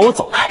身朝我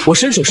走来，我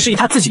伸手示意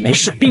她自己没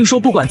事，并说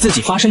不管自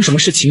己发生什么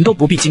事情都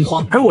不必惊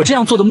慌。而我这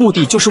样做的目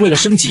的就是为了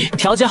升级，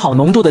调节好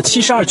浓度的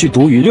72剧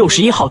毒与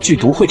61号剧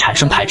毒会产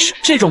生排斥，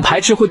这种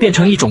排斥会变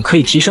成一种可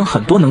以提升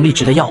很多能力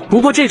值的药物。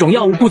不过这种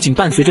药物不仅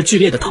伴随着剧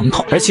烈的疼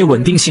痛，而且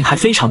稳定性还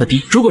非常的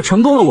低，如果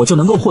成功了我就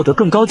能够获得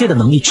更高阶的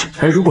能力值，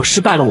而如果失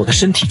败了我的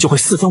身体就会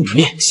4分5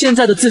裂。现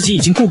在的自己已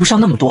经顾不上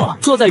那么多了，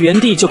坐在原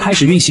地就开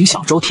始运行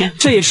小周天，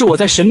这也是我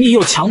在神秘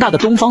又强大的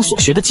东方所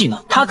学的技能。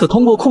它可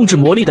通过控制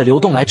魔力的流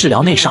动来治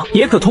疗内伤，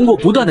也可通过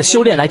不断的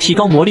修炼来提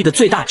高魔力的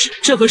最大值，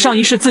这和上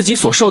一世自己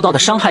所受到的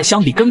伤害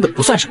相比根本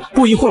不算什么。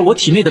不一会儿我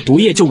体内的毒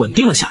液就稳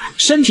定了下来，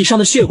身体上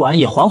的血管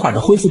也缓缓地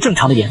恢复正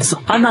常的颜色。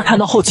安娜看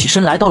到后起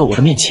身来到了我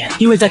的面前，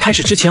因为在开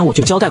始之前我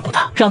就交代过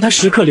她，让她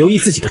时刻留意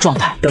自己的状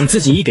态，等自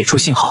己一给出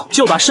信号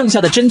就把剩下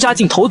的针扎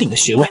进头顶的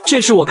穴位。这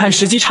时我看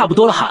时机差不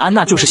多了，喊安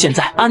娜就是现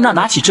在。安娜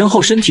拿起针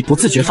后身体不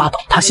自觉发抖，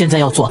她现在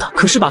要做的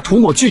可是把涂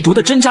抹剧毒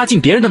的针扎进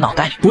别人的脑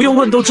袋里，不用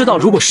问都知道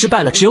如果失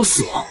败了只有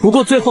死亡。不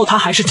过最后她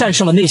还是战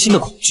胜了内心的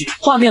恐惧。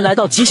画面来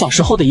到几小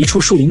时后的一处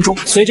树林中，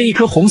随着一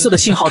颗红色的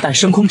信号弹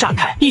升空炸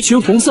开，一群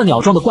红色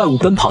鸟状的怪物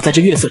奔跑在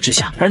这月色之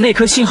下，而那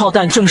颗信号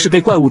弹正是被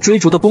怪物追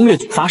逐的攻略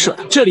组发射的。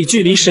这里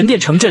距离神殿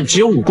城镇只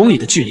有5公里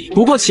的距离，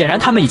不过显然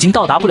他们已经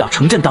到达不了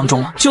城镇当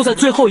中了。就在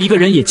最后一个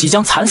人也即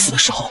将惨死的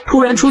时候，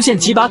突然出现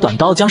几把短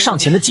刀将上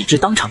前的几只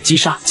当场击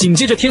杀，紧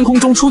接着天空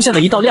中出现了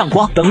一道亮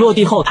光，等落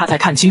地后他才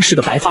看清是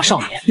个白发少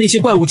年。那些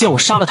怪物见我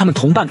杀了他们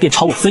同伴便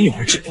朝我蜂拥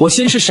而至，我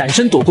先是闪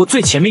身躲过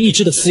最前面一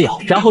只的撕咬，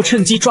然后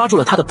趁机抓住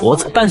了他的脖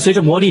子，伴随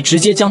着魔力直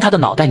接将他的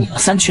脑袋拧了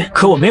3圈。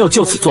可我没有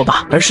就此作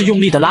罢，而是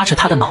用力地拉扯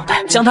他的脑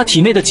袋，将他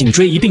体内的颈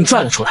椎一并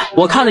拽了出来。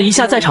我看了一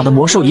下在场的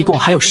魔兽一共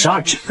还有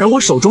12只，而我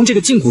手中这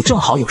个胫骨正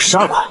好有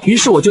12块，于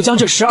是我就将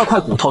这12块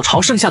骨头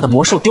朝剩下的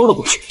魔兽丢了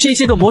过去。这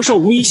些个魔兽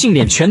无一幸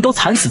免，全都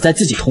惨死在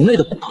自己同类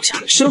的骨头下。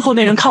身后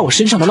那人看我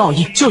身上的烙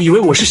印，就以为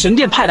我是神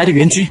殿派来的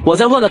援军。我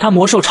在问了他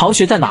魔兽巢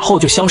穴在哪后，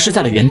就消失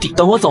在了原地。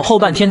等我走后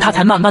半天，他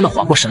才慢慢的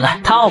缓过神来。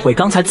他懊悔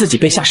刚才自己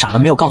被吓傻了，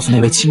没有告诉那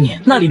位青年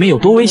那里面有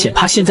多危险，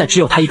怕现在只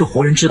有他一个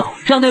活人知道，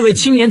让那位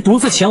青年独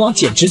自前往，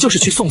简直就是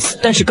去送死。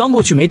但是刚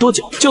过去没多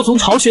久，就从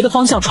巢穴的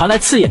方向传来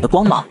刺眼的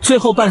光芒，最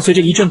后伴随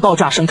着一阵爆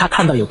炸声，他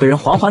看到有个人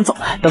缓缓走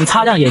来。等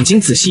擦亮眼睛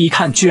仔细一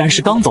看，居然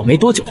是刚走没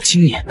多久的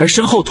青年，而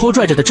身后拖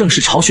拽着的正是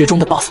巢穴中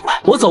的 BOSS 怪。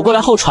我走过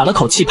来后喘了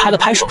口气，拍了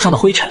拍手上的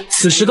灰尘。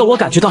此时的我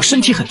感觉到身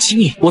体很轻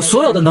盈，我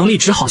所有的能力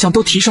值好像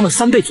都提升了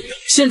3倍左右。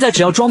现在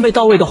只要装备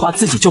到位的话，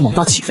自己就猛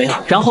到起飞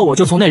了。然后我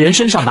就从那人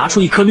身上拿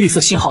出一颗绿色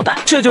信号弹，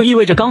这就意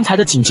味着刚才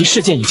的紧急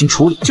事件已经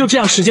处理。就这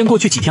样，时间过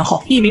去几天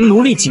后，一名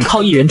奴隶仅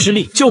靠一人之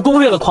力就攻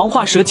略了狂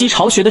化蛇姬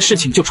巢穴的事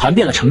情就传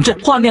遍了城镇。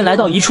画面来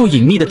到一处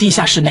隐秘的地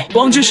下室内，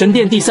光之神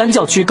殿第3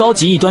教区高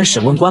级异端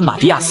审问官马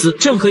蒂亚斯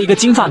正和一个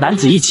金发男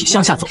子一起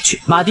向下走去。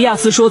马蒂亚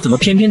斯说，怎么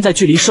偏偏在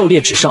距离狩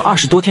猎只剩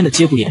20多天的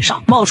节骨眼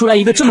上冒出来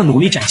一个这么努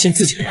力展现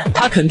自己的人？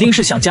他肯定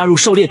是想加入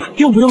狩猎队，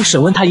用不用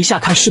审问他一下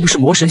看是不是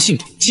魔神信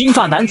徒？金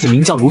发男子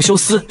名叫卢修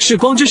斯，是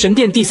光之神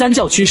殿第3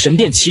教区神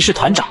殿骑士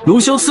团长。卢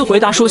修斯回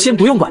答说先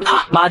不用管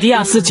他。马蒂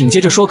亚斯紧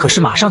接着说，可是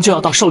马上就要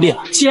到狩猎了，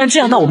既然这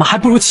样，那我们还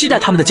不如期待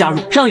他们的加入，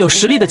让有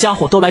实力的家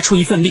伙都来出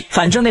一份力。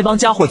反正那帮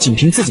家伙仅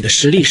凭自己的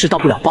实力是到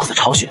不了 BOSS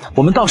巢穴的，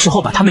我们到时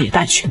候把他们也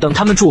带去，等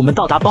他们助我们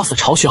到达 BOSS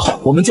巢穴后，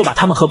我们就把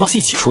他们和 BOSS 一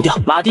起除掉。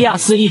马蒂亚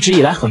斯一直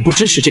以来很不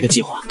支持这个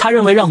计划，他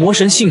认为让魔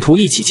神信徒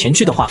一起前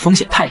去的话风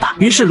险太大，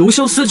于是卢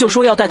修斯就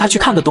说要带他去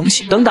看个东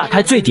西。等打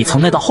开最底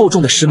层那道厚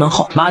重的石门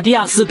后，马蒂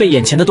亚斯被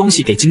眼前的东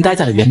西给惊呆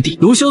在了原地。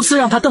卢修斯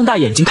让他瞪大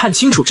眼睛看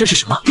清楚这是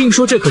什么，并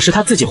说这可是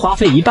他自己花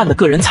费1半的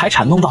个人财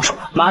产弄到手的。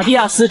马蒂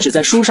亚斯只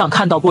在书上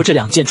看到过这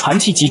2件传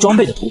奇级装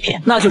备的图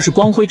片，那就是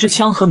光辉之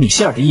枪和米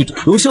歇尔的异毒。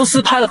卢修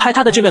斯拍了拍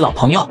他的这位老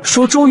朋友，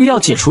说终于要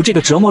解除这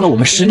个折磨了我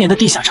们10年的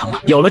地下城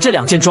了。有了这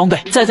2件装备，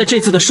在这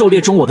次的狩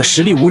猎中，我的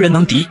实力无人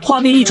能敌。画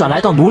面一转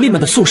来到奴隶们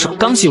的宿舍，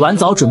刚洗完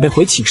澡准备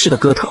回寝室的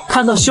哥特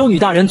看到修女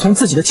大人从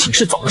自己的寝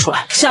室走了出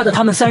来，吓得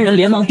他们3人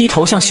连忙低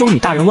头向修女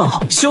大人问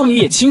好。修女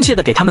也亲切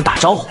地给他们打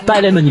招呼，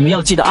败类们，你们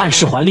要记得按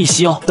时还利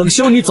息哦。等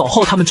修女走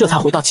后，他们这才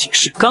回到寝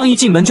室。刚一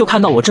进门就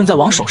看到我正在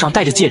往手上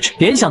戴着戒指，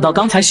联想到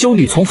刚才修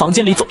女从房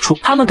间里走出，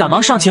他们赶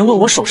忙上前问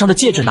我手上的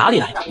戒指哪里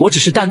来的。我只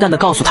是淡淡的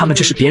告诉他们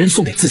这是别人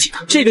送给自己的。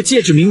这个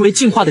戒指名为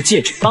进化的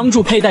戒指，帮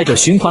助佩戴者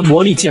循环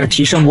魔力，进而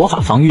提升魔法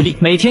防御力，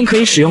每天可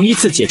以使用1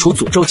次解除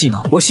诅咒技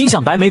能。我心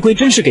想，白玫瑰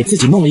真是给自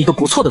己弄了一个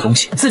不错的东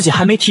西，自己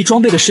还没提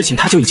装备的事情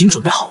他就已经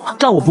准备好了。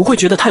但我不会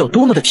觉得他有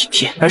多么的体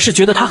贴，而是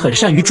觉得他很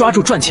善于抓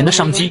住赚钱的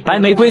商机。白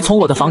玫瑰从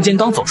我的房间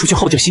刚走出去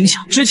后就心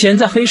想，之前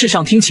在黑市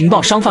上听情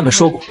报商贩们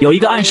说过，有一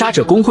个暗杀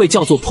者工会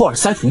叫做珀尔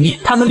塞福涅，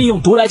他们利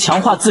用毒来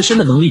强化自身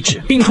的能力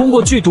值，并通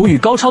过剧毒与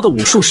高超的武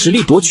术实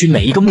力夺取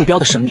每一个目标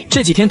的生命。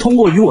这几天通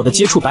过与我的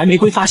接触，白玫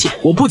瑰发现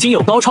我不仅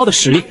有高超的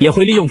实力，也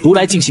会利用毒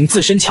来进行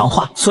自身强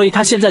化，所以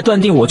他现在断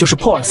定我就是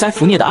珀尔塞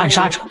福涅的暗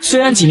杀者。虽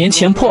然几年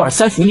前珀尔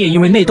塞福涅因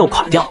为内斗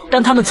垮掉，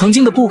但他们曾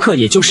经的顾客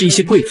也就是一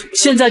些贵族，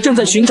现在正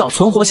在寻找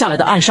存活下来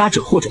的暗杀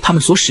者或者他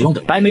们所使用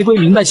的。白玫瑰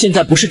明白现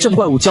在不是挣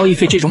怪物交易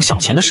费这种小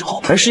钱的时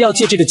候，而是要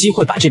借这个机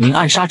会把这名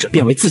暗杀者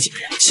变为自己的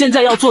人。现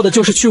在要做的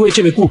就是去为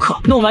这位顾客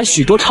弄来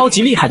许多超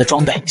级厉害的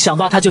装备，想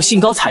到他就兴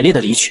高采烈的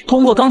离去。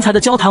通过刚才的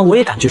交谈，我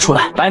也感觉出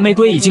来，白玫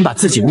瑰已经把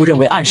自己误认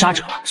为暗杀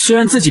者了。虽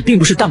然自己并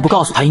不是，但不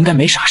告诉他应该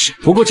没啥事。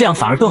不过这样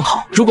反而更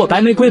好，如果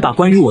白玫瑰把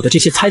关于我的这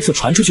些猜测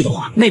传出去的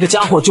话，那个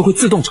家伙就会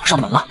自动找上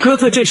门了。哥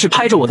特这时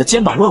拍着我的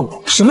肩膀问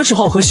我什么时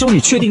候和修女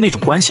确定那种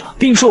关系了，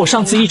并说我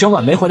上次一整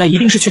晚没回来一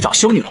定是去找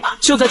修女了吧。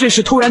就在这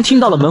时，突然听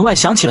到了门外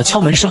响起了敲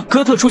门声。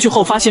哥特出去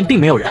后发现并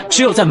没有人，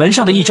只有在门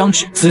上的一张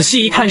纸，仔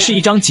细一看是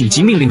一张紧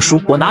急命令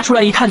书。我拿出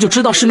来一看就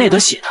知道是内德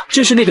写的，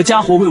这是那个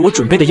家伙为我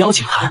准备的邀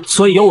请函，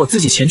所以由我自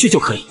己前去就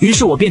可以。于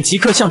是我便即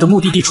刻向着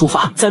目的地出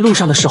发。在路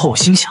上的时候，我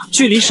心想，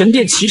距离神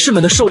殿骑士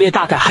们的狩猎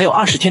大概还有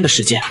20天的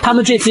时间，他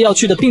们这次要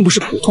去的并不是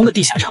普通的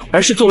地下城，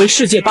而是作为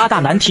世界8大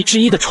难题之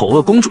一的丑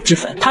恶公主之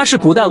坟。它是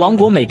古代王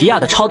国美迪亚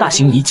的超大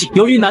型遗迹，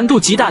由于难度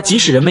极大，即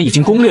使人们已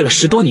经攻略了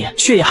10多年，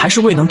却也还是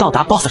未能到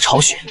达 BOSS 巢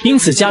穴。因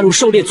此加入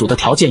狩猎组的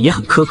条件也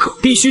很苛刻，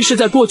必须是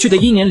在过去的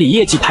1年里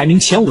业绩排名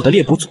前5的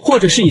猎捕组，或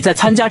者是已在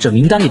参加者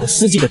名单里的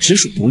司机的直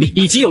属奴隶，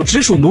以及有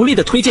直属奴隶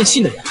的推荐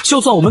信的人。就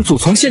算我们组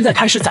从现在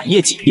开始攒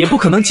业绩，也不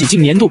可能挤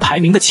进年度排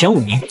名的前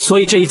5名。所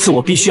以这一次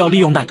我必须要利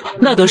用奈德。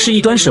奈德是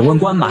异端审问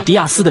官马蒂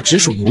亚斯的直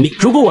属奴隶，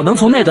如果我能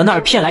从奈德那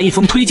儿骗来一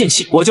封推荐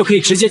信，我就可以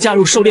直接加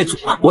入狩猎组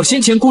了。我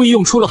先前故意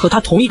用出了和他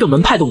同一个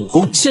门派的武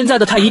功，现在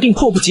的他一定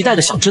迫不及待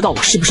的想知道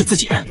我是不是自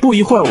己人。不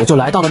一会儿我就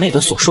来到了内德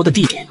所说的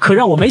地点，可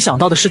让我没想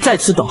到的是，在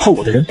此等候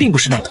我的人并不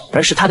是内德，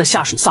而是他的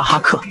下属萨哈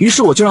克。于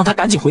是我就让他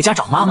赶紧回家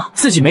找妈妈，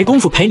自己没工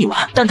夫陪你玩。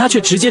但他却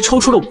直接抽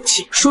出了武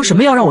器，说什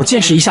么要让我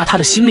见识一下他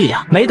的新力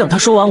量。没等他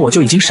说完，我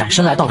就已经闪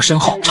身来到了身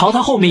后，朝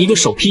他后面一个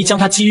手劈将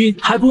他击晕，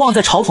还不忘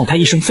再嘲讽他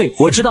一声废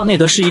物。我知道内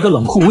德是一个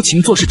冷酷无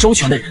情、做事周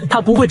全的人，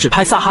他不会只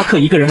派萨哈克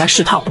一个人来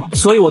试探我，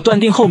所以我断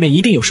定后面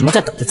一定有什么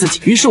在等着自己。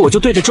于是我就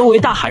对着周围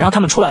大喊，让他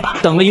们出来吧。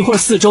等了一会儿，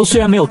四周虽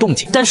然没有动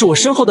静，但是我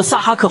身后的萨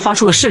哈克发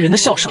出了瘆人的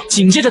笑声，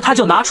紧接着他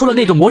就拿出了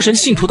那个魔神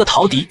信徒的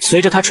陶笛。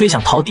随着他吹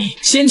响陶笛，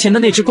先前的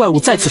那只怪物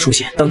再次出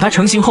现，等他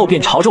成型后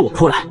便朝着我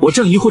扑来。我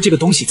正疑惑这个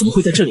东西怎么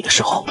会在这里的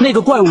时候，那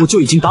个怪物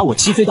就已经把我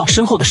击飞到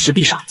身后的10石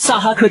壁上。萨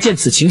哈克见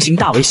此情形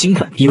大为兴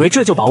奋，以为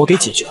这就把我给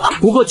解决了。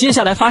不过接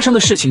下来发生的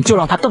事情就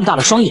让他瞪大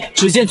了双眼，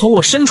只见从我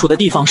身处的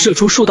地方射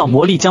出数道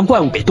魔力，将怪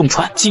物给洞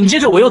穿。紧接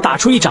着我又打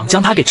出一掌，将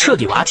他给彻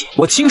底瓦解。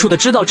我清楚的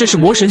知道这是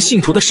魔神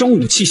信徒的生物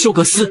武器休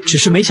格斯，只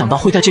是没想到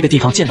会在这个地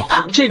方见到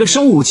他。这个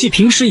生物武器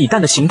平时以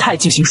蛋的形态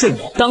进行睡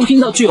眠，当听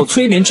到具有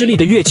催眠之力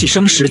的乐器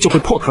声时，就会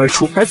破壳而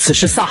出。而此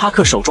时萨哈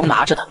克手中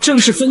拿着的正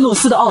是芬诺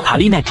斯的奥塔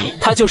利奈迪，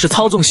它就是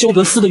操纵休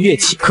格斯的乐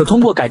器，可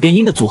通过改变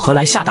音的组合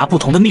来下达不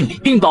同的命令，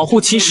并保护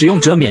其使用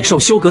者免受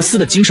休格斯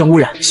的精神污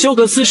染。休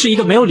格斯是一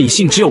个没有理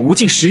性、只有无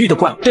尽食欲的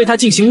怪物，对他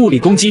进行物理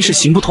攻击是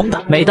行不通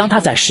的。每当他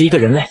宰食一个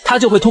人类，他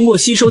就会通过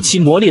吸收其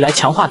魔力来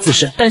强化自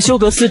身。但休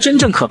格斯真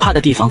正可怕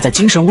的地方在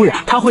精神污染，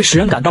它会使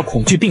人感到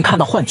恐惧并看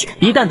到幻觉。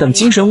一旦等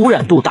精神污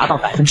染度达到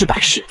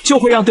100%时，就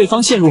会让对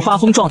方陷入发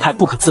疯状态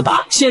不可自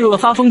拔。陷入了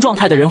发疯状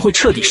态的人会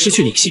彻底失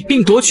去理性，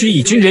并夺取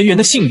乙军人员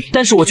的性命。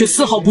但是我却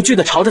丝毫不惧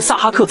地朝着萨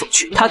哈克走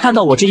去。他看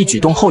到我这一举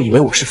动后，以为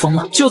我是疯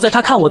了。就在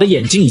他看我的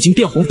眼睛已经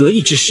变红得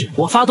意之时，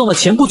我发动了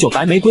前不久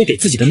白玫瑰给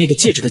自己的那个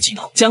戒指的技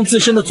能，将自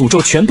身的诅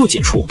咒全部解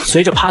除。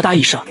随着啪嗒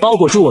一声，包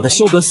裹住我的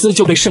休格斯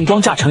就被圣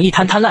光炸成一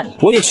滩滩烂泥。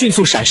我也迅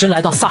速闪身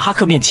来到萨哈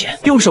克面前，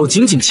用手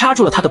紧紧掐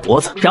住了他的脖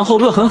子，然后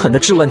恶狠狠地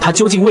质问他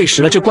究竟喂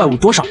食了这怪物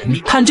多少人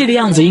命。看这个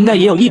样子应该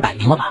也有100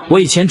名了吧。我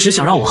以前只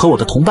想让我和我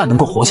的同伴能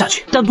够活下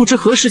去，但不知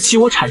何时起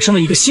我产生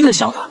了一个新的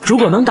想法，如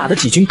果能打的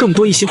己军更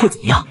多一些会怎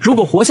么样？如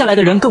果活下来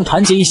的人更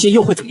团结一些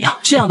又会怎么样？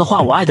这样的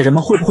话我爱的人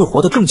们会不会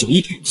活得更久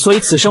一点？所以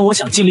此生我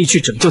想尽力去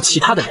拯救其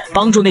他的人，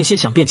帮助那些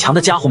想变强的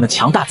家伙们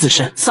强大自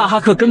身。萨哈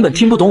克根本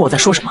听不懂我在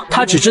说什么，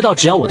他只知道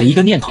只要我的一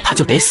个念头他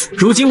就得死。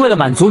如今为了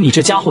满足你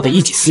这家伙的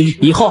一己私欲，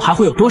以后还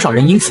会有多少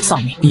人因此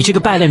丧命？你这个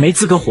败类没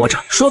资格活着。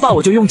说罢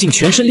我就用尽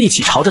全身力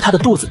气朝着他的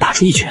肚子打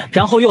出一拳，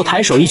然后又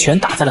抬手一拳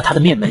打在了他的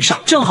面门上，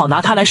正好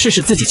拿它来试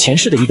试自己前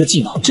世的一个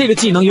技能。这个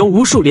技能由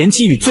无数连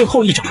击与最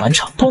后一掌完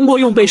成，通过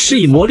用被施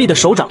以魔力的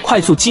手掌快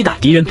速击打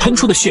敌人喷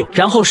出的血雾，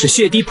然后使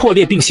血滴破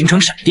裂并形成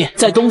闪电。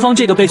在东方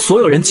这个被所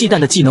有人忌惮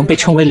的技能被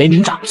称为雷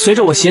鸣掌。随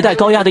着我携带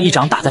高压的一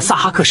掌打在萨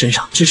哈克身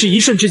上，只是一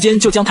瞬之间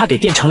就将他给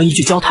电成了一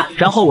具焦炭。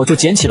然后我就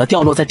捡起了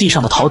掉落在地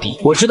上的陶笛。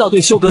我知道对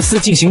休格斯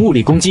进行物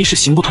理攻击是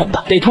行不通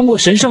的，得通过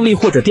神圣力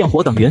或者电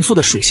火等元素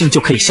的属性就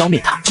可以消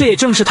灭它。这也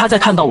正是他在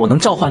看到我能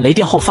召唤雷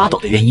电后发抖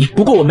的原因。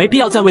不过我没必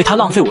要再为他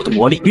浪费我的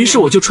魔力，于是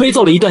我就吹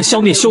奏了一段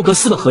消灭休格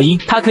斯的和音，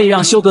它可以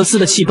让休格斯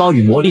的细胞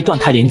与魔力断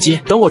开连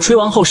接。等我吹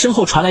完后，身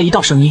后传来一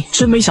道声音：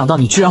真没想到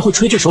你居然会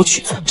吹这首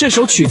曲子，这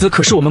首曲子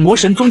可是我们魔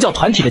神宗教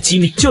团体的机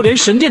密，就连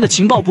神殿的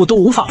情报部都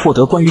无法获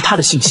得关于他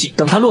的信息。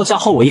等他落下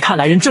后，我一看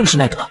来人正是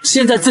奈德，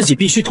现在自己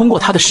必须通过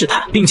他的试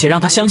探，并且让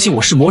他相信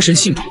我是魔神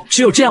信徒，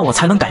只有这样我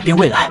才能改变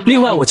未来。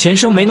另外我前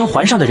生没能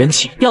还上的人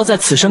情，要在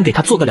此生给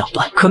他做个了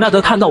断。可奈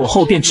德看到我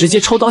后便直接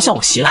抽刀向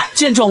我袭来，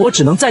见状我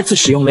只能再次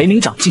使用雷鸣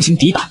掌进行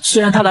抵挡。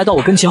虽然他来到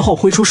我跟前后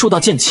挥出数道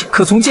剑气，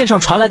可从剑上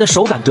传来的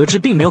手感得知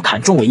并没有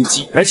砍中我一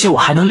击，而且我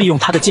还能利用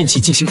他的剑气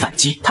进行反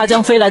击。他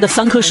将飞来的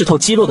3颗石头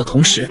击落的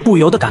同时，不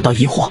由得感到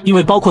疑惑，因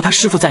为包括他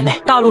师父在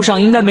内，大陆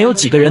上应该没有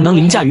几个人能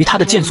凌驾于他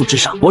的剑速之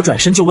上。我转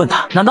身就问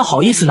他，难道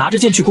好意思拿着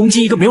剑去攻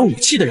击一个没有武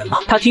器的人吗？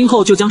他听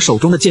后就将手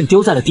中的剑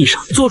丢在了地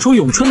上，做出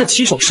咏春的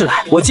起手势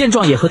来。我见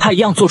状也和他一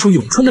样做出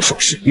咏春的手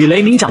势，与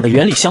雷鸣掌的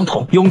原理相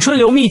同。咏春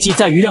流秘技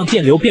在于让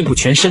电流遍布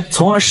全身，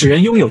从而使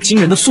人拥有惊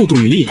人的速度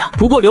与力量。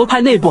不过流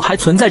派内部还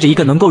存在着一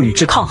个能够与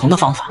之抗衡的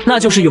方法，那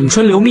就是咏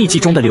春流秘技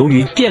中的流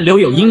云。电流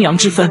有阴阳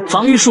之分，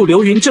防御术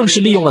流云正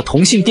是利用了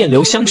同性电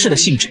流相斥的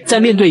性质，在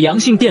面对阳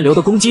性电流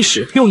的攻击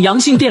时，用阳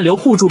性电流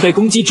护住被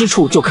攻击之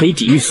处，就可以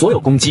抵御所有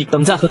攻击。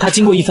等在和他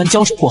经过一番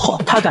交手过后，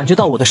他感觉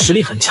到我的实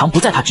力很强，不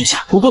在他之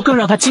下。不过更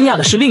让他惊讶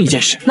的是另一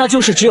件事，那就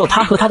是只有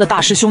他和他的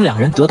大师兄2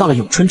人得到了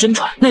咏春真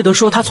传。内德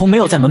说他从没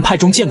有在门派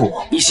中见过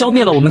我，你消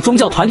灭了我们宗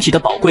教团体的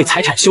宝贵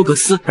财产休格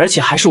斯，而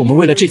且还是我们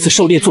为了这次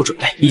狩猎做准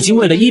备，已经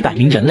为了100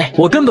名人类。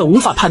我根本无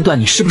法判断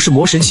你是不是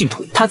魔神信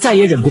徒。他再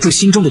也忍不住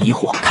心中的疑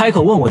惑，开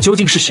口问我究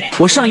竟是谁。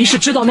我上一世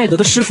知道内德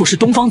的师父是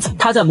东方子，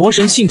他在魔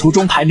神信徒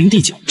中排名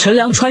第9。陈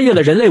良穿越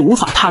了人类无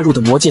法踏入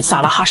的魔界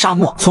萨拉哈沙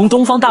漠，从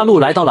东方大陆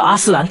来到了阿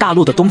斯兰大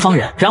陆的东方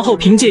人，然后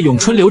凭借咏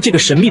春流这个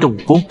神秘的武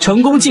功，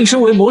成功晋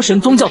升为魔神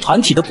宗教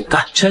团体的骨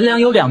干。陈良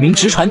有2名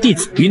直传弟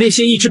子，与那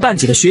些一知半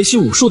解的学习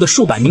武术的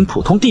数百名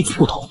普通弟子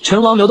不同，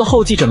陈王流的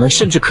后继者们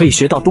甚至可以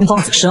学到东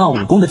方子深奥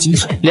武功的精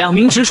髓。2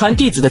名直传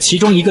弟子的其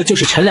中一个就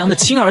是陈良的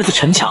亲儿子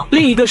陈强，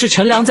另一个是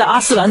陈良在阿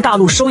斯兰大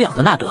陆收养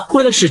的纳德。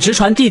为了使直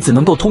传弟子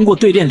能够通过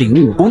对练领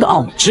悟武功的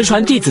奥秘，直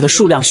传弟子的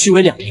数量须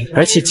为2名，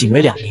而且仅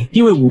为2名，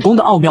因为武功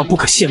的奥妙不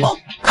可泄露。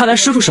看来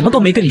师傅什么都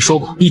没跟你说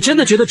过，你真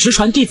的觉得直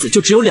传弟子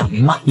就只有2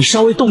名吗？你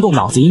稍微动动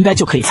脑子应该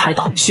就可以猜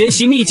到，学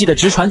习秘技的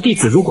直传弟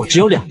子如果只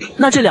有2名，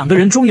那这2个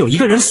人中有1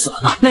个人死了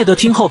呢？内德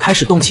听后开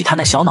始动起他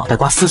那小脑袋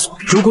瓜思索，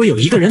如果有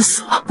1个人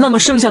死了，那么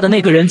剩下的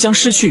那个人将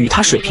失去与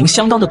他水平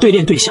相当的对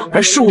练对象，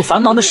而事务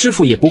繁忙的师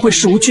傅也不会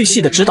事无巨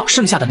细的指导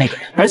剩下的那个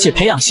人，而且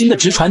培养新的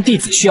直传弟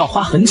子需要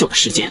花很久的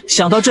时间。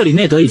想到这里，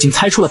内德已经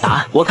猜出了答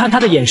案，我看他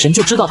的眼神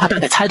就知道他大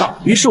概猜到了，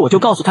于是我就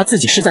告诉他自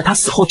己是在他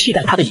死后替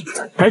代他的影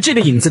子，而这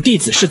个影子弟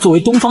子是作为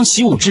东房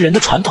习武之人的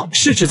传统，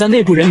是指在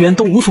内部人员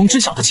都无从知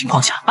晓的情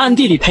况下，暗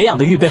地里培养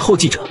的预备后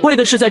继者，为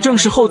的是在正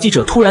式后继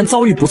者突然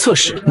遭遇不测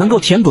时，能够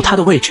填补他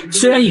的位置。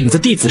虽然影子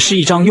弟子是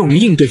一张用于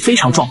应对非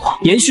常状况、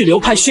延续流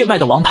派血脉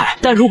的王牌，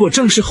但如果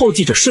正式后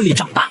继者顺利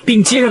长大，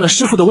并接任了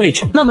师傅的位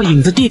置，那么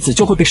影子弟子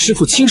就会被师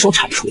傅亲手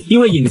铲除。因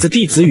为影子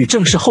弟子与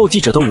正式后继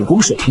者的武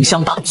功水平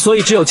相当，所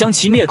以只有将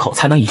其灭口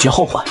才能以绝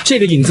后患。这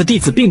个影子弟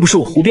子并不是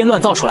我胡编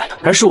乱造出来的，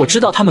而是我知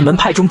道他们门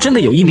派中真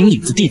的有一名影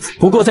子弟子。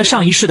不过在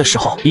上一世的时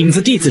候，影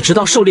子弟子直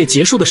到狩猎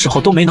结束的时候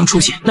都没能出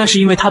现，那是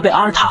因为他被阿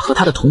尔塔和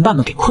他的同伴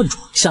们给困住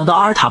了。想到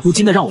阿尔塔不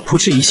禁的让我扑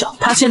哧一笑，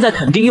他现在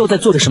肯定又在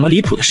做着什么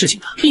离谱的事情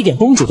了，一点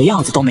公主的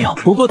样子都没有。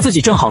不过自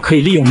己正好可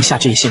以利用一下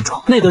这一现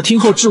状。内德听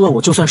后质问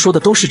我，就算说的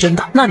都是真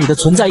的，那你的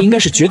存在应该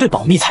是绝对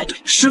保密才对，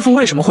师傅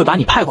为什么会把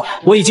你派过来？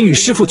我已经与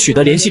师傅取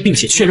得联系，并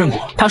且确认过，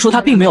他说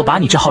他并没有把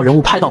你这号人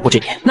物派到过这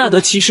边。纳德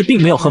其实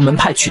并没有和门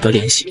派取得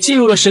联系，进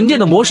入了神殿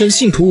的魔神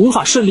信徒无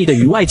法顺利的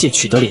与外界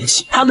取得联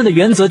系，他们的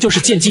原则就是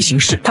见机行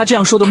事。他这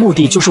样说的目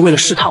的就是为了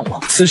试探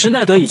我。此时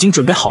奈德已经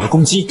准备好了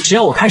攻击，只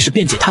要我开始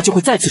辩解，他就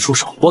会再次出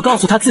手。我告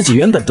诉他自己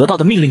原本得到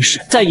的命令是，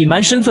在隐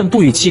瞒身份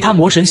不与其他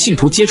魔神信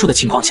徒接触的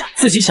情况下，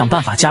自己想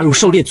办法加入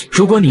狩猎组。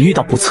如果你遇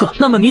到不测，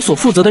那么你所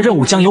负责的任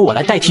务将由我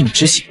来代替你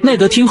执行。内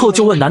德听后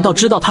就问，难道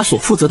知道他所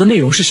负责的内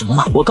容是什么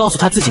吗？我告诉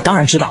他自己当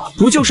然知道了，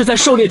不就是在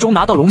狩猎中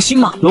拿到龙心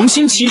吗？龙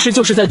心其实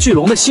就是在巨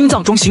龙的心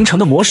脏中形成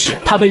的魔石，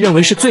它被认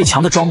为是最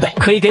强的装备，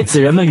可以给子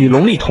人们与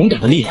龙力同等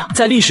的力量。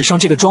在历史上，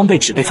这个装备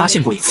只被发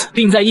现过一次，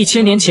并在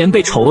1000年前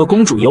被丑恶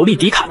公主尤利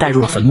迪卡带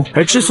入了坟墓。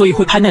而之所以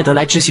会派奈德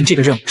来执行这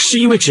个任务，是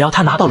因为只要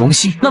他拿到龙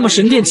心，那么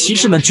神殿骑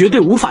士们绝对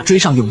无法追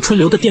上咏春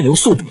流的电流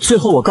速度。最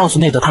后我告诉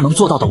内德，他能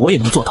做到的我也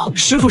能做到，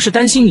师傅是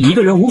担心你一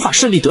个人无法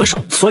顺利得手，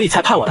所以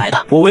才派我来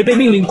的。我违背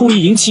命令故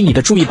意引起你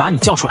的注意，把你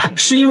叫出来，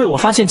是因为我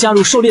发现加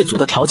入狩猎组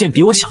的条件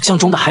比我想象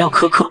中的还要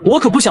苛刻，我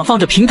可不想放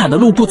着平坦的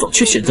路不走，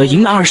却选择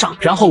迎难而上。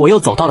然后我又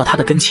走到了他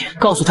的跟前，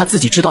告诉他自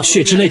己知道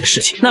血之泪的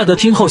事情。奈德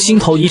听后心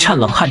头一颤，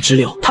冷汗直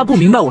流。他不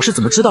明白我是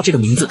怎么知道这个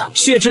名字的。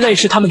血之泪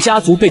是他们家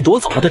族被夺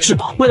走了的至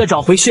宝，为了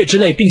找回血之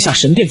泪并向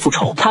神殿复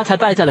仇，他才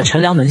败在了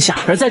陈良门下。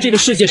而在这个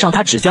世界上，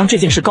他只将这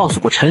件事告诉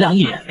过陈良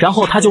一人。然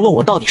后他就问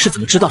我到底是怎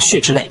么知道血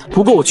之泪的，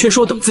不过我却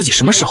说等自己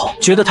什么时候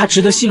觉得他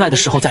值得信赖的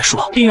时候再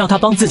说，并让他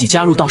帮自己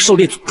加入到狩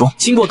猎组中。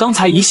经过刚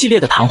才一系列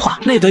的谈话，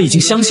内德已经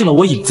相信了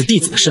我影子弟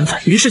子的身份，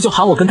于是就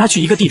喊我跟他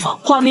去一个地方。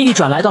画面一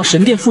转来到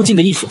神殿附近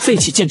的一所废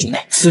弃建筑内，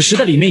此时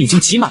的里面已经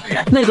挤满了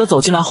人。内德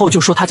走进来后就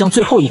说他将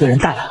最后一个人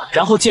带来了，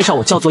然后介绍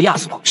我叫做亚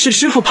索，是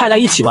师傅派来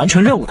一起完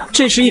成任务的。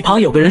这时一旁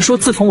有个人说，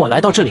自从我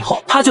来到这里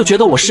后，他就觉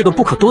得我是个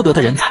不可多得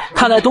的人才，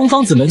看来东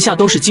方子门下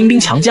都是精兵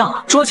强将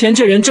啊。桌前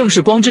这人正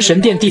是光之神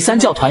殿第3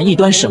教团异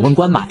端审问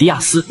官马蒂亚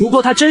斯，不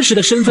过他真实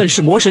的身份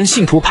是魔神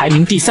信徒排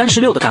名第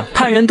36的干部。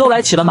看人都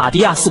来齐了，马蒂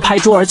亚斯拍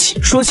桌而起，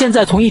说现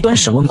在从异端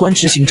审问官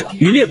执行者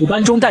与猎捕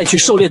班中带去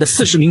狩猎的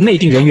40名内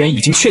定人员已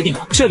经确定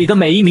了，这里的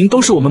每一名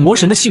都是我们魔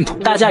神的信徒，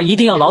大家一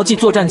定要牢记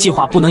作战计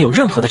划，不能有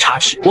任何的差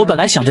池。我本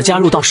来想着加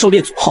入到狩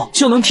猎组后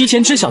就能提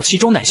前知晓其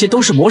中哪些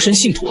都是魔神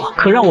信徒了，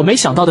可让我没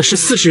想到的是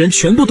40人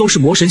全部都是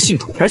魔神信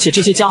徒，而且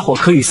这些家伙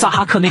可与萨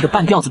哈克那个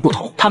半吊子不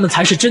同，他们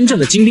才是真正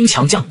的精兵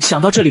强将。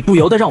想到这里不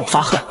由得让我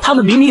发恨，他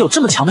们明明有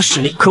这么强的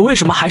实力，可为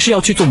什么还是要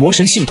去做魔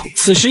神信徒？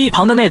此时一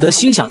旁的内德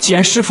心想，既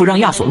然师傅让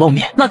亚索露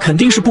面，那肯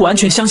定是不完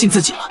全相信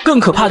自己了。更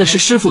可怕的是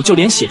师傅就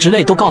连血之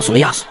泪都告诉了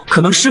亚索，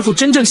可能师傅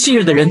真正信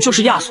任的人就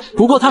是亚索。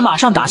不过他马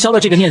上打消了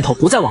这个念头，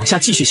不再往下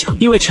继续想，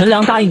因为陈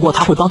良答应过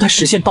他会帮他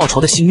实现报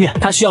仇的心愿，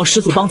他需要师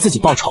傅帮自己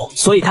报仇，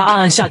所以他暗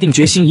暗下定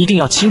决心，一定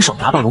要亲手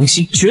拿到龙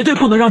心，绝对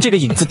不能让这个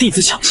影子弟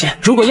子抢先。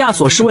如果亚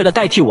索是为了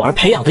代替我而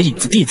培养的影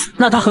子弟子，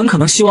那他很可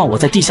能希望我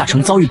在地下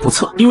城遭遇不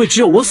测，因为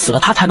只有我死了，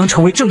他才能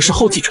成为正式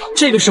后继者。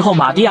这个时候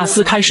马蒂亚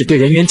斯开始对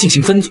人员进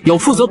行分组，有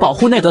负责保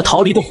护内德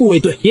逃离的护卫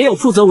队，也有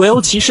负责围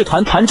殴骑士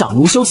团团长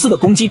卢修斯的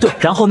攻击队。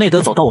然后内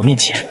德走到我面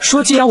前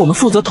说，既然我们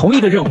负责同一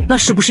个任务，那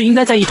是不是应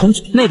该在一同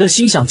组？内德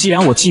心想，既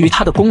然我基于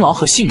他的功劳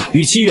和信誉，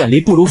与其远离，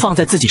不如放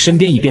在自己身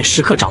边，以便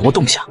时刻掌握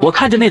动向。我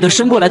看着内德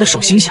伸过来的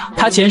手，心想，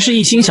他前世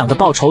一心想着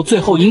报仇，最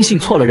后因信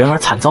错了人而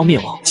惨遭灭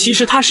亡。其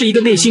实他是一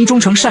个内心忠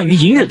诚善于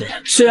隐忍的人，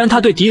虽然他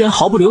对敌人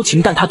毫不留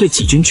情，但他对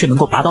己军却能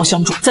够拔刀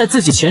相助。在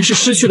自己前世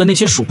失去了那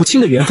些数不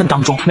清的缘分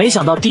当中，没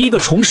想到第一个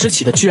重拾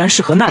起的居然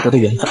是和奈德的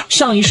缘分。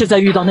上一世在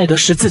遇到内德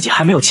时，自己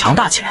还没有强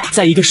大起来，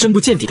在一个深不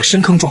见底的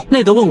深坑中，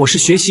内德问我是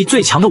学习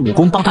最强的武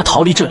功帮他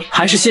逃离这里，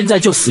还是现在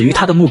就死于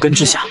他的木根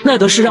之下。奈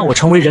德是让我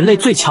成为人类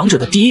最强者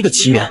的第一个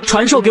起源，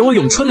传授给我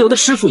咏春流的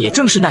师傅也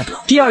正是奈德。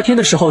第二天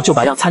的时候就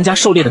把要参加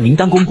狩猎的名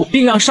单公布，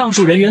并让上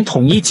述人员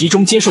统一集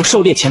中接受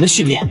狩猎前的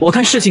训练。我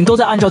看事情都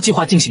在按照计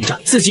划进行着，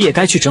自己也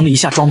该去整理一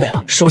下装备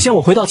了。首先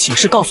我回到寝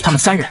室告诉他们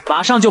3人，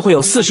马上就会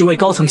有40位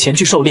高层前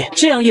去狩猎，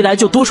这样一来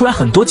就多出来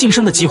很多晋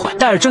升的机会。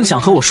戴尔正想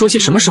和我说些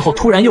什么时候，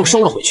突然又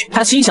收了回去。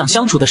他心想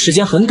相处的时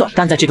间很短，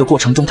但在这个过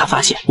程中他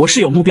发现我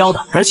是有目标的，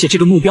而且这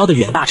个目标的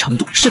远大程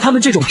度是他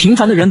们这种平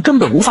凡的人根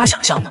本无法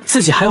想象的。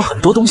自己还有很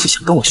多东西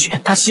想跟我学，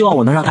他希望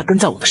我能让他跟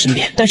在我的身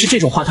边，但是这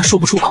种话他说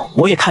不出口。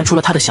我也看出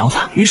了他的想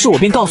法，于是我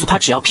便告诉他，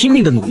只要拼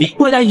命的努力，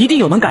未来一定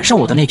有能赶上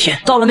我的那天，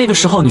到了那个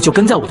时候你就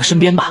跟在我的身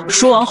边吧。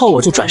说完后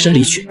我就转身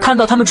离去，看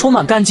到他们充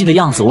满干劲的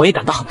样子，我也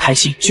感到很开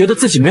心。心，觉得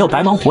自己没有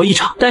白忙活一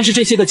场。但是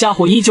这些个家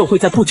伙依旧会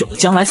在不久的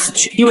将来死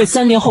去，因为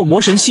3年后魔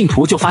神信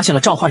徒就发现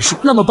了召唤术，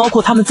那么包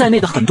括他们在内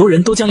的很多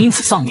人都将因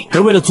此丧命。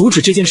而为了阻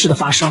止这件事的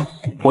发生，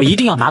我一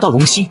定要拿到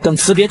荣星。等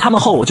辞别他们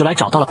后，我就来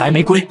找到了白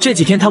玫瑰。这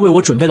几天他为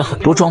我准备了很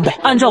多装备，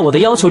按照我的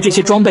要求，这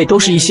些装备都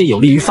是一些有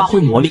利于发挥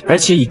魔力，而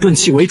且以钝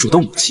器为主的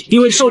武器。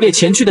因为狩猎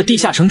前去的地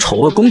下城丑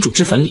恶公主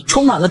之坟里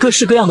充满了各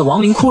式各样的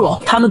亡灵骷髅，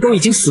他们都已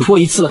经死过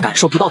一次了，感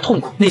受不到痛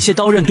苦。那些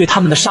刀刃对他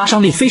们的杀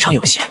伤力非常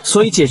有限，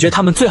所以解决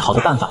他们最好的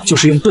办法就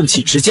是用钝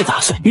器直接砸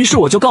碎。于是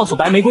我就告诉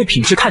白玫瑰，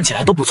品质看起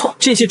来都不错，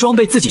这些装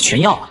备自己全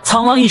要了。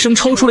苍狼一声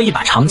抽出了一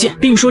把长剑，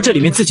并说这里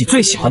面自己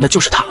最喜欢的就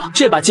是它了。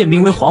这把剑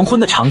名为黄昏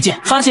的长剑，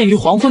发现于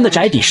黄昏的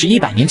宅邸，是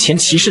100年前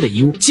骑士的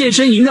遗物，剑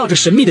身萦绕着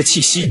神秘的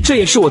气息。这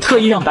也是我特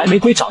意让白玫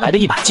瑰找来的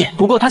一把剑。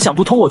不过他想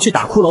不通我去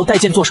打骷髅带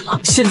剑做什么，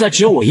现在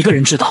只有我一个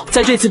人知道。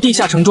在这次地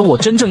下城中，我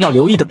真正要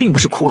留意的并不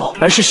是骷髅，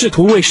而是试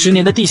图为10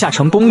年的地下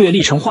城攻略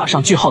历程画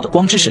上句号的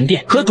光之神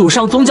殿和赌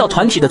上宗教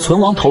团体的存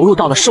亡投入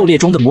到了狩猎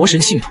中的魔神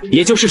信徒。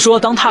也就是说，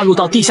当踏入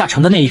到地下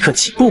城的那一刻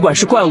起，不管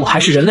是怪物还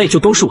是人类，就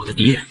都是我的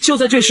敌人。就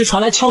在这时，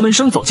传来敲门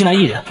声，走进来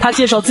一人，他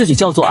介绍自己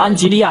叫做安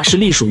吉利亚，是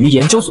隶属于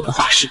研究所的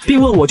法师，并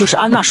问我就是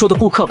安娜说的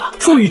顾客吧。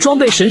赋予装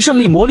备神圣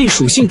力、魔力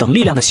属性等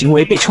力量的行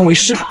为被称为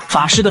施法，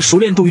法师的熟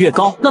练度越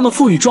高，那么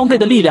赋予装备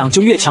的力量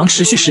就越强，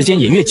持续时间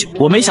也越久。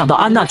我没想到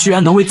安娜居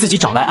然能为自己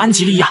找来安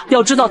吉利亚，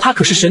要知道她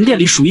可是神殿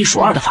里数1数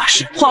2的法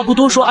师。话不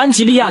多说，安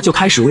吉利亚就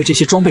开始为这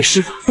些装备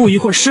施法。不一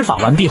会儿，施法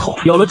完毕后，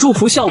有了祝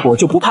福效果，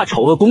就不怕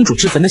丑恶公主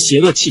之坟的邪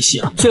恶气息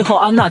了。最后，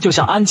安娜就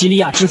向安吉利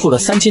亚支付了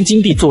3000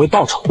金币作为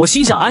报酬。我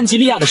心想，安吉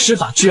利亚的施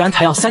法居然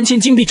才要3000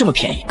金币，这么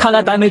便宜，看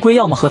来白玫瑰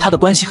要么和他的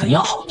关系很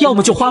要好，要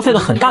么就花费了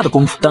很大的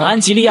功夫。等安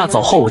吉利亚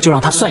走后，我就让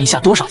他算一下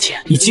多少钱，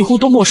你几乎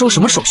都没收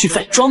什么手续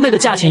费，装备的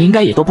价钱应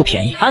该也都不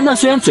便宜。安娜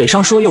虽然嘴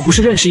上说又不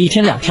是认识1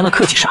天2天了，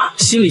客气啥，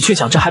心里却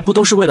想这还不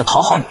都是为了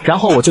讨好你。然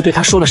后我就对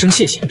他说了声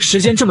谢谢，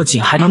时间这么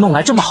紧还能弄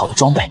来这么好的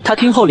装备。他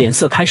听后脸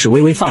色开始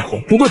微微泛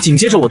红，不过紧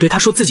接着我对他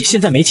说自己现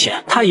在没钱，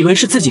他以为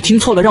是自己听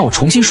错了，让我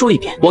重新说一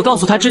遍。我告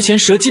诉他之前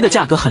蛇姬的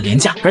价格很廉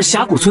价，而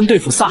峡谷村对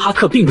付萨哈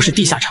克并不是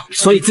地下城，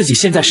所以自己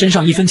现在身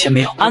上1分钱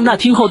没有。安娜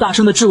听后大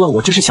声的质问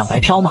我，这是想白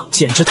嫖吗？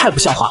简直太不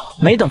像话了。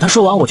没等他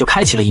说完，我就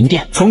开启了银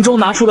店，从中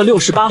拿出了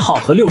68号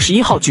和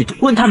61号剧毒，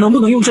问他能不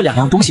能用这2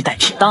样东西代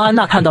替。当安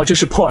娜看到这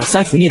是珀尔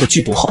塞福涅的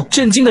剧毒后，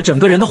震惊的整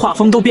个人的画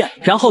风都变了，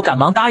然后赶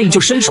忙答应就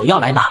伸手要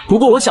来拿。不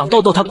过我想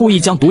逗逗他，故意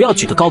将毒药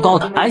举得高高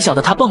的，矮小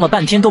的他蹦了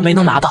半天都没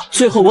能拿到。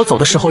最后我走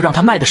的时候让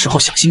他卖的时候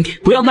小心点，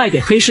不要卖给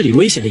黑市里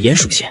危险的鼹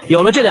鼠线。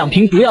有了这2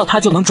瓶毒药，他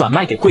就能转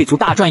卖给贵族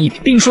大赚一笔，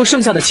并说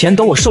剩下的钱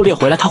等我狩猎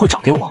回来他会找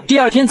给我。第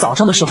2天早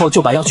上的时候，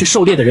就把要去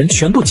狩猎的人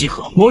全部集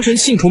合。魔神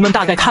信徒们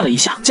大概看了一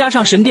下，加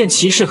上神殿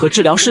骑士和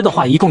治疗师的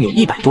话，一共有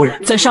100多人。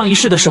在上一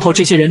世的时候，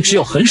这些人只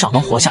有很少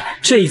能活下来，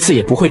这一次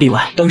也不会例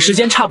外。等时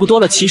间差不多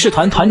了，骑士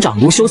团团长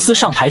卢修斯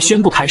上台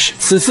宣布开始。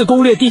此次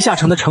攻略地下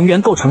城的成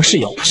员构成是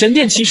由神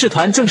殿骑士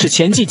团正式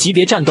前级级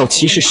别战斗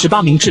骑士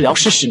18名，治疗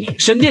师10名；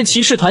神殿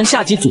骑士团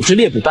下级组织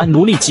猎捕班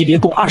奴隶级别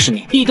共20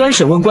名；异端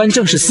审问官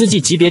正式司级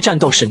级别战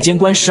斗审监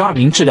官12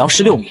名，治疗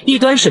师6名；异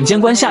端审监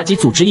官下级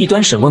组织异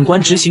端审问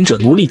官执行者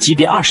奴隶级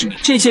别20名。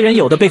这些人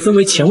有的被分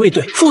为前卫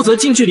队，负责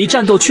近距离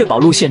战斗，确保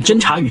路线侦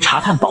查与查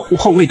探，保护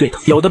后卫队等；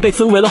有的被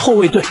分为了后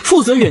卫队，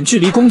负责远距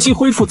离攻击、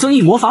恢复增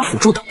益魔法辅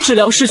助等。治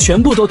疗师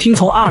全部都听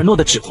从阿尔诺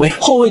的指挥，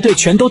后卫队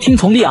全都听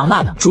从利昂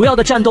纳的，主要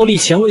的战斗力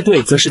前卫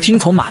队则是听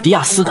从马蒂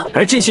亚斯的。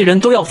而这些人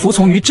都要服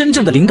从于真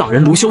正的领导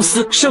人卢修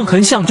斯。圣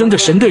痕象征着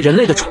神对人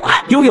类的宠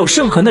爱，拥有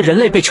圣痕的人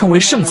类被称为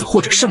圣子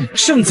或者圣女，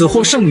圣子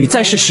或圣女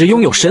在世时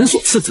拥有神所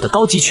赐子的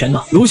高级全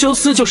能。卢修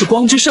斯就是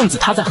光之圣子，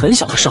他在很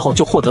小的时候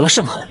就获得了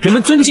圣痕。人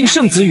们尊敬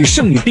圣子与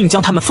圣女，并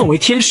将他们奉为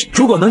天使。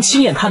如果能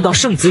亲眼看到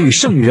圣子与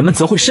圣女，人们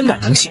则会深感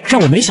荣幸。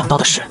让我没想到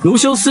的是，卢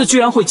修斯居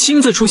然会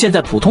亲自出现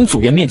在普通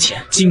组员面前。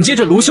紧接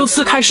着卢修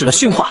斯开始了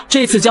训话，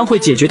这次将会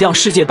解决掉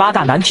世界8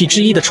大难题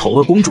之一的丑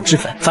恶公主之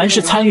坟。凡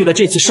是参与了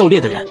这次狩猎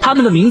的人，他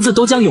们的名字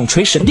都将永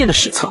垂神殿的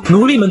史册，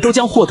奴隶们都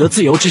将获得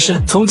自由之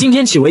身。从今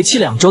天起，为期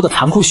2周的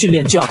残酷训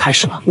练就要开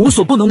始了。无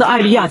所不能的艾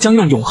利亚将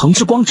用永恒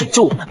之光拯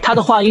救我们。他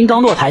的话音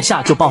刚落，台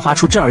下就爆发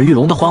出震耳欲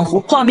聋的欢呼。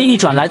画面一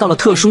转，来到了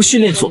特殊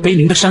训练所碑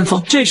林的山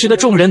峰。这时的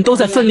众人都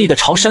在奋力地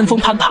朝山峰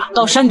攀爬。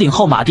到山顶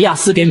后，马蒂亚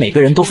斯给每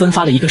个人都分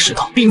发了一个石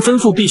头，并吩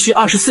咐必须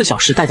24小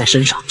时带在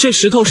身上。这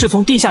石头是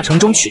从地下城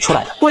中取出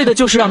来的，为的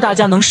就是让大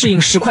家能适应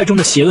石块中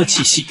的邪恶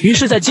气息。于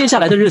是在接下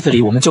来的日子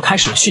里，我们就开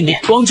始了训练。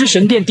光之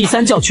神殿第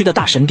3教区的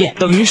大神殿，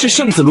等于是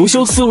圣子卢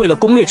修斯为了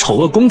攻略丑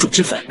恶公主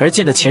之坟而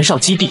建的前哨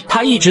基地。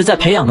他一直在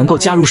培养能够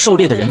加入狩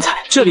猎的人才，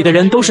这里的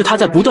人都是他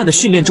在不断的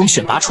训练中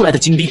选拔出来的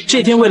精兵。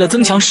这天为了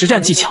增强实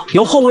战技巧，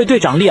由后卫队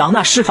长利昂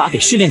纳施法给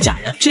训练假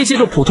人。这些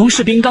个普通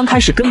士兵刚开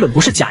始根本不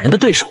是假人的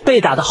对手，被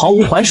打得毫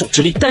无还手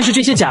之力。但是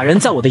这些假人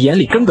在我的眼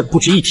里根本不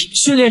值一提。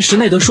训练时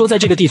内德说在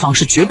这个地方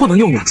是绝不能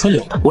用咏春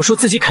流的，我说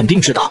自己肯定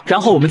知道。然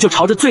后我们就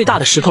朝着最大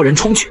的石头人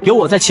冲去，由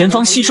我在前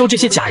方吸收这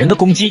些假人的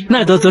攻击，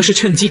奈德则是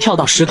趁机跳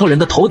到石头人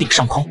的头顶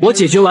上空。我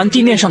解决完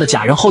地面上的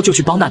假人后就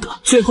去帮奈德，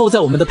最后在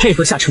我们的配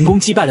合下成功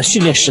击败了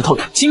训练石头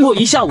人。经过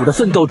1下午的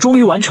奋斗，终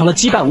于完成了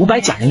击败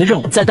500假人的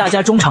任务。在大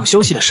家中场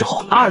休息的时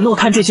候，阿尔诺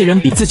看这些人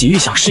比自己预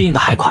想适应的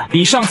还快，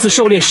比上次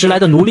狩猎时来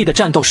的奴隶的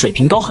战斗水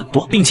平高很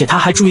多，并且他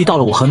还注意到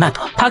了我和奈德。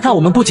他看我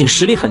们不仅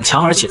实力很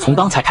强，而且从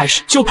刚才开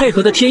始就配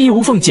合的天衣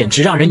无缝，简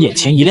直让人眼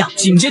前一亮。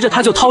紧接着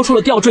他就掏出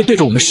了吊坠，对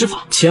着我们施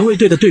法。前卫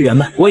队的队员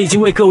们，我已经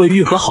为各位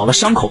愈合好了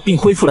伤口，并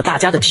恢复了大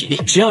家的体力。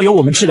只要有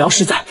我们治疗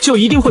师在，就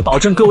一定会保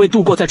证各位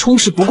度过再充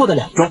实不过的2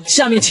周。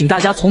下面请大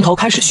家从头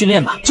开始训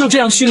练吧。就这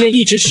样训练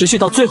一直持续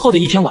到最后的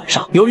一天晚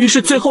上。由于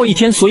是最后一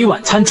天，所以晚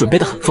餐准备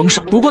得很丰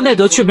盛。不过奈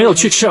德却没有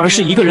去吃，而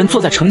是一个人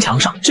坐在城墙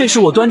上。这时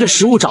我端着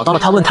食物找到了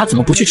他，问他怎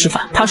么不去吃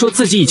饭。他说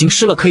自己已经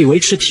吃了，可以维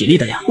持体力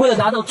的量。为了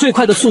达到最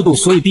快的速度，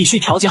所以必须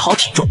调节好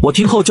体重。我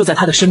听后就在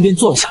他的身边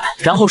坐了下来，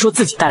然后说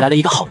自己带来了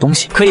一个好东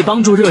西，可以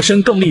帮助热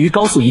身，更利于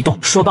高速移动。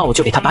说罢我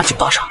就给他把酒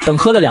倒上。等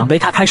喝了2杯，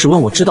他开始问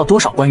我知道多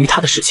少关于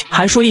他的事情，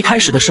还说一开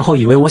始的时候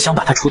以为我想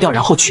把他除掉，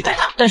然后取代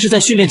他。但是在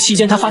训练期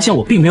间，他发现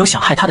我并没有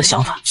想害他的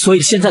想法，所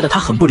以现在的他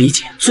很不理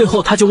解。最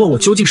后他就问我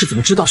究竟是怎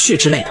么知道血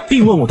之类的，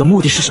并问我的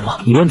目的是什么。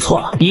你问错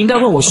了，你应该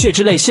问我血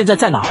之类现在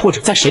在哪，或者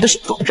在谁的手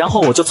中。然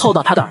后我就凑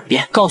到他的耳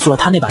边，告诉了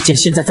他那把剑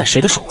现在在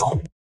谁的手中。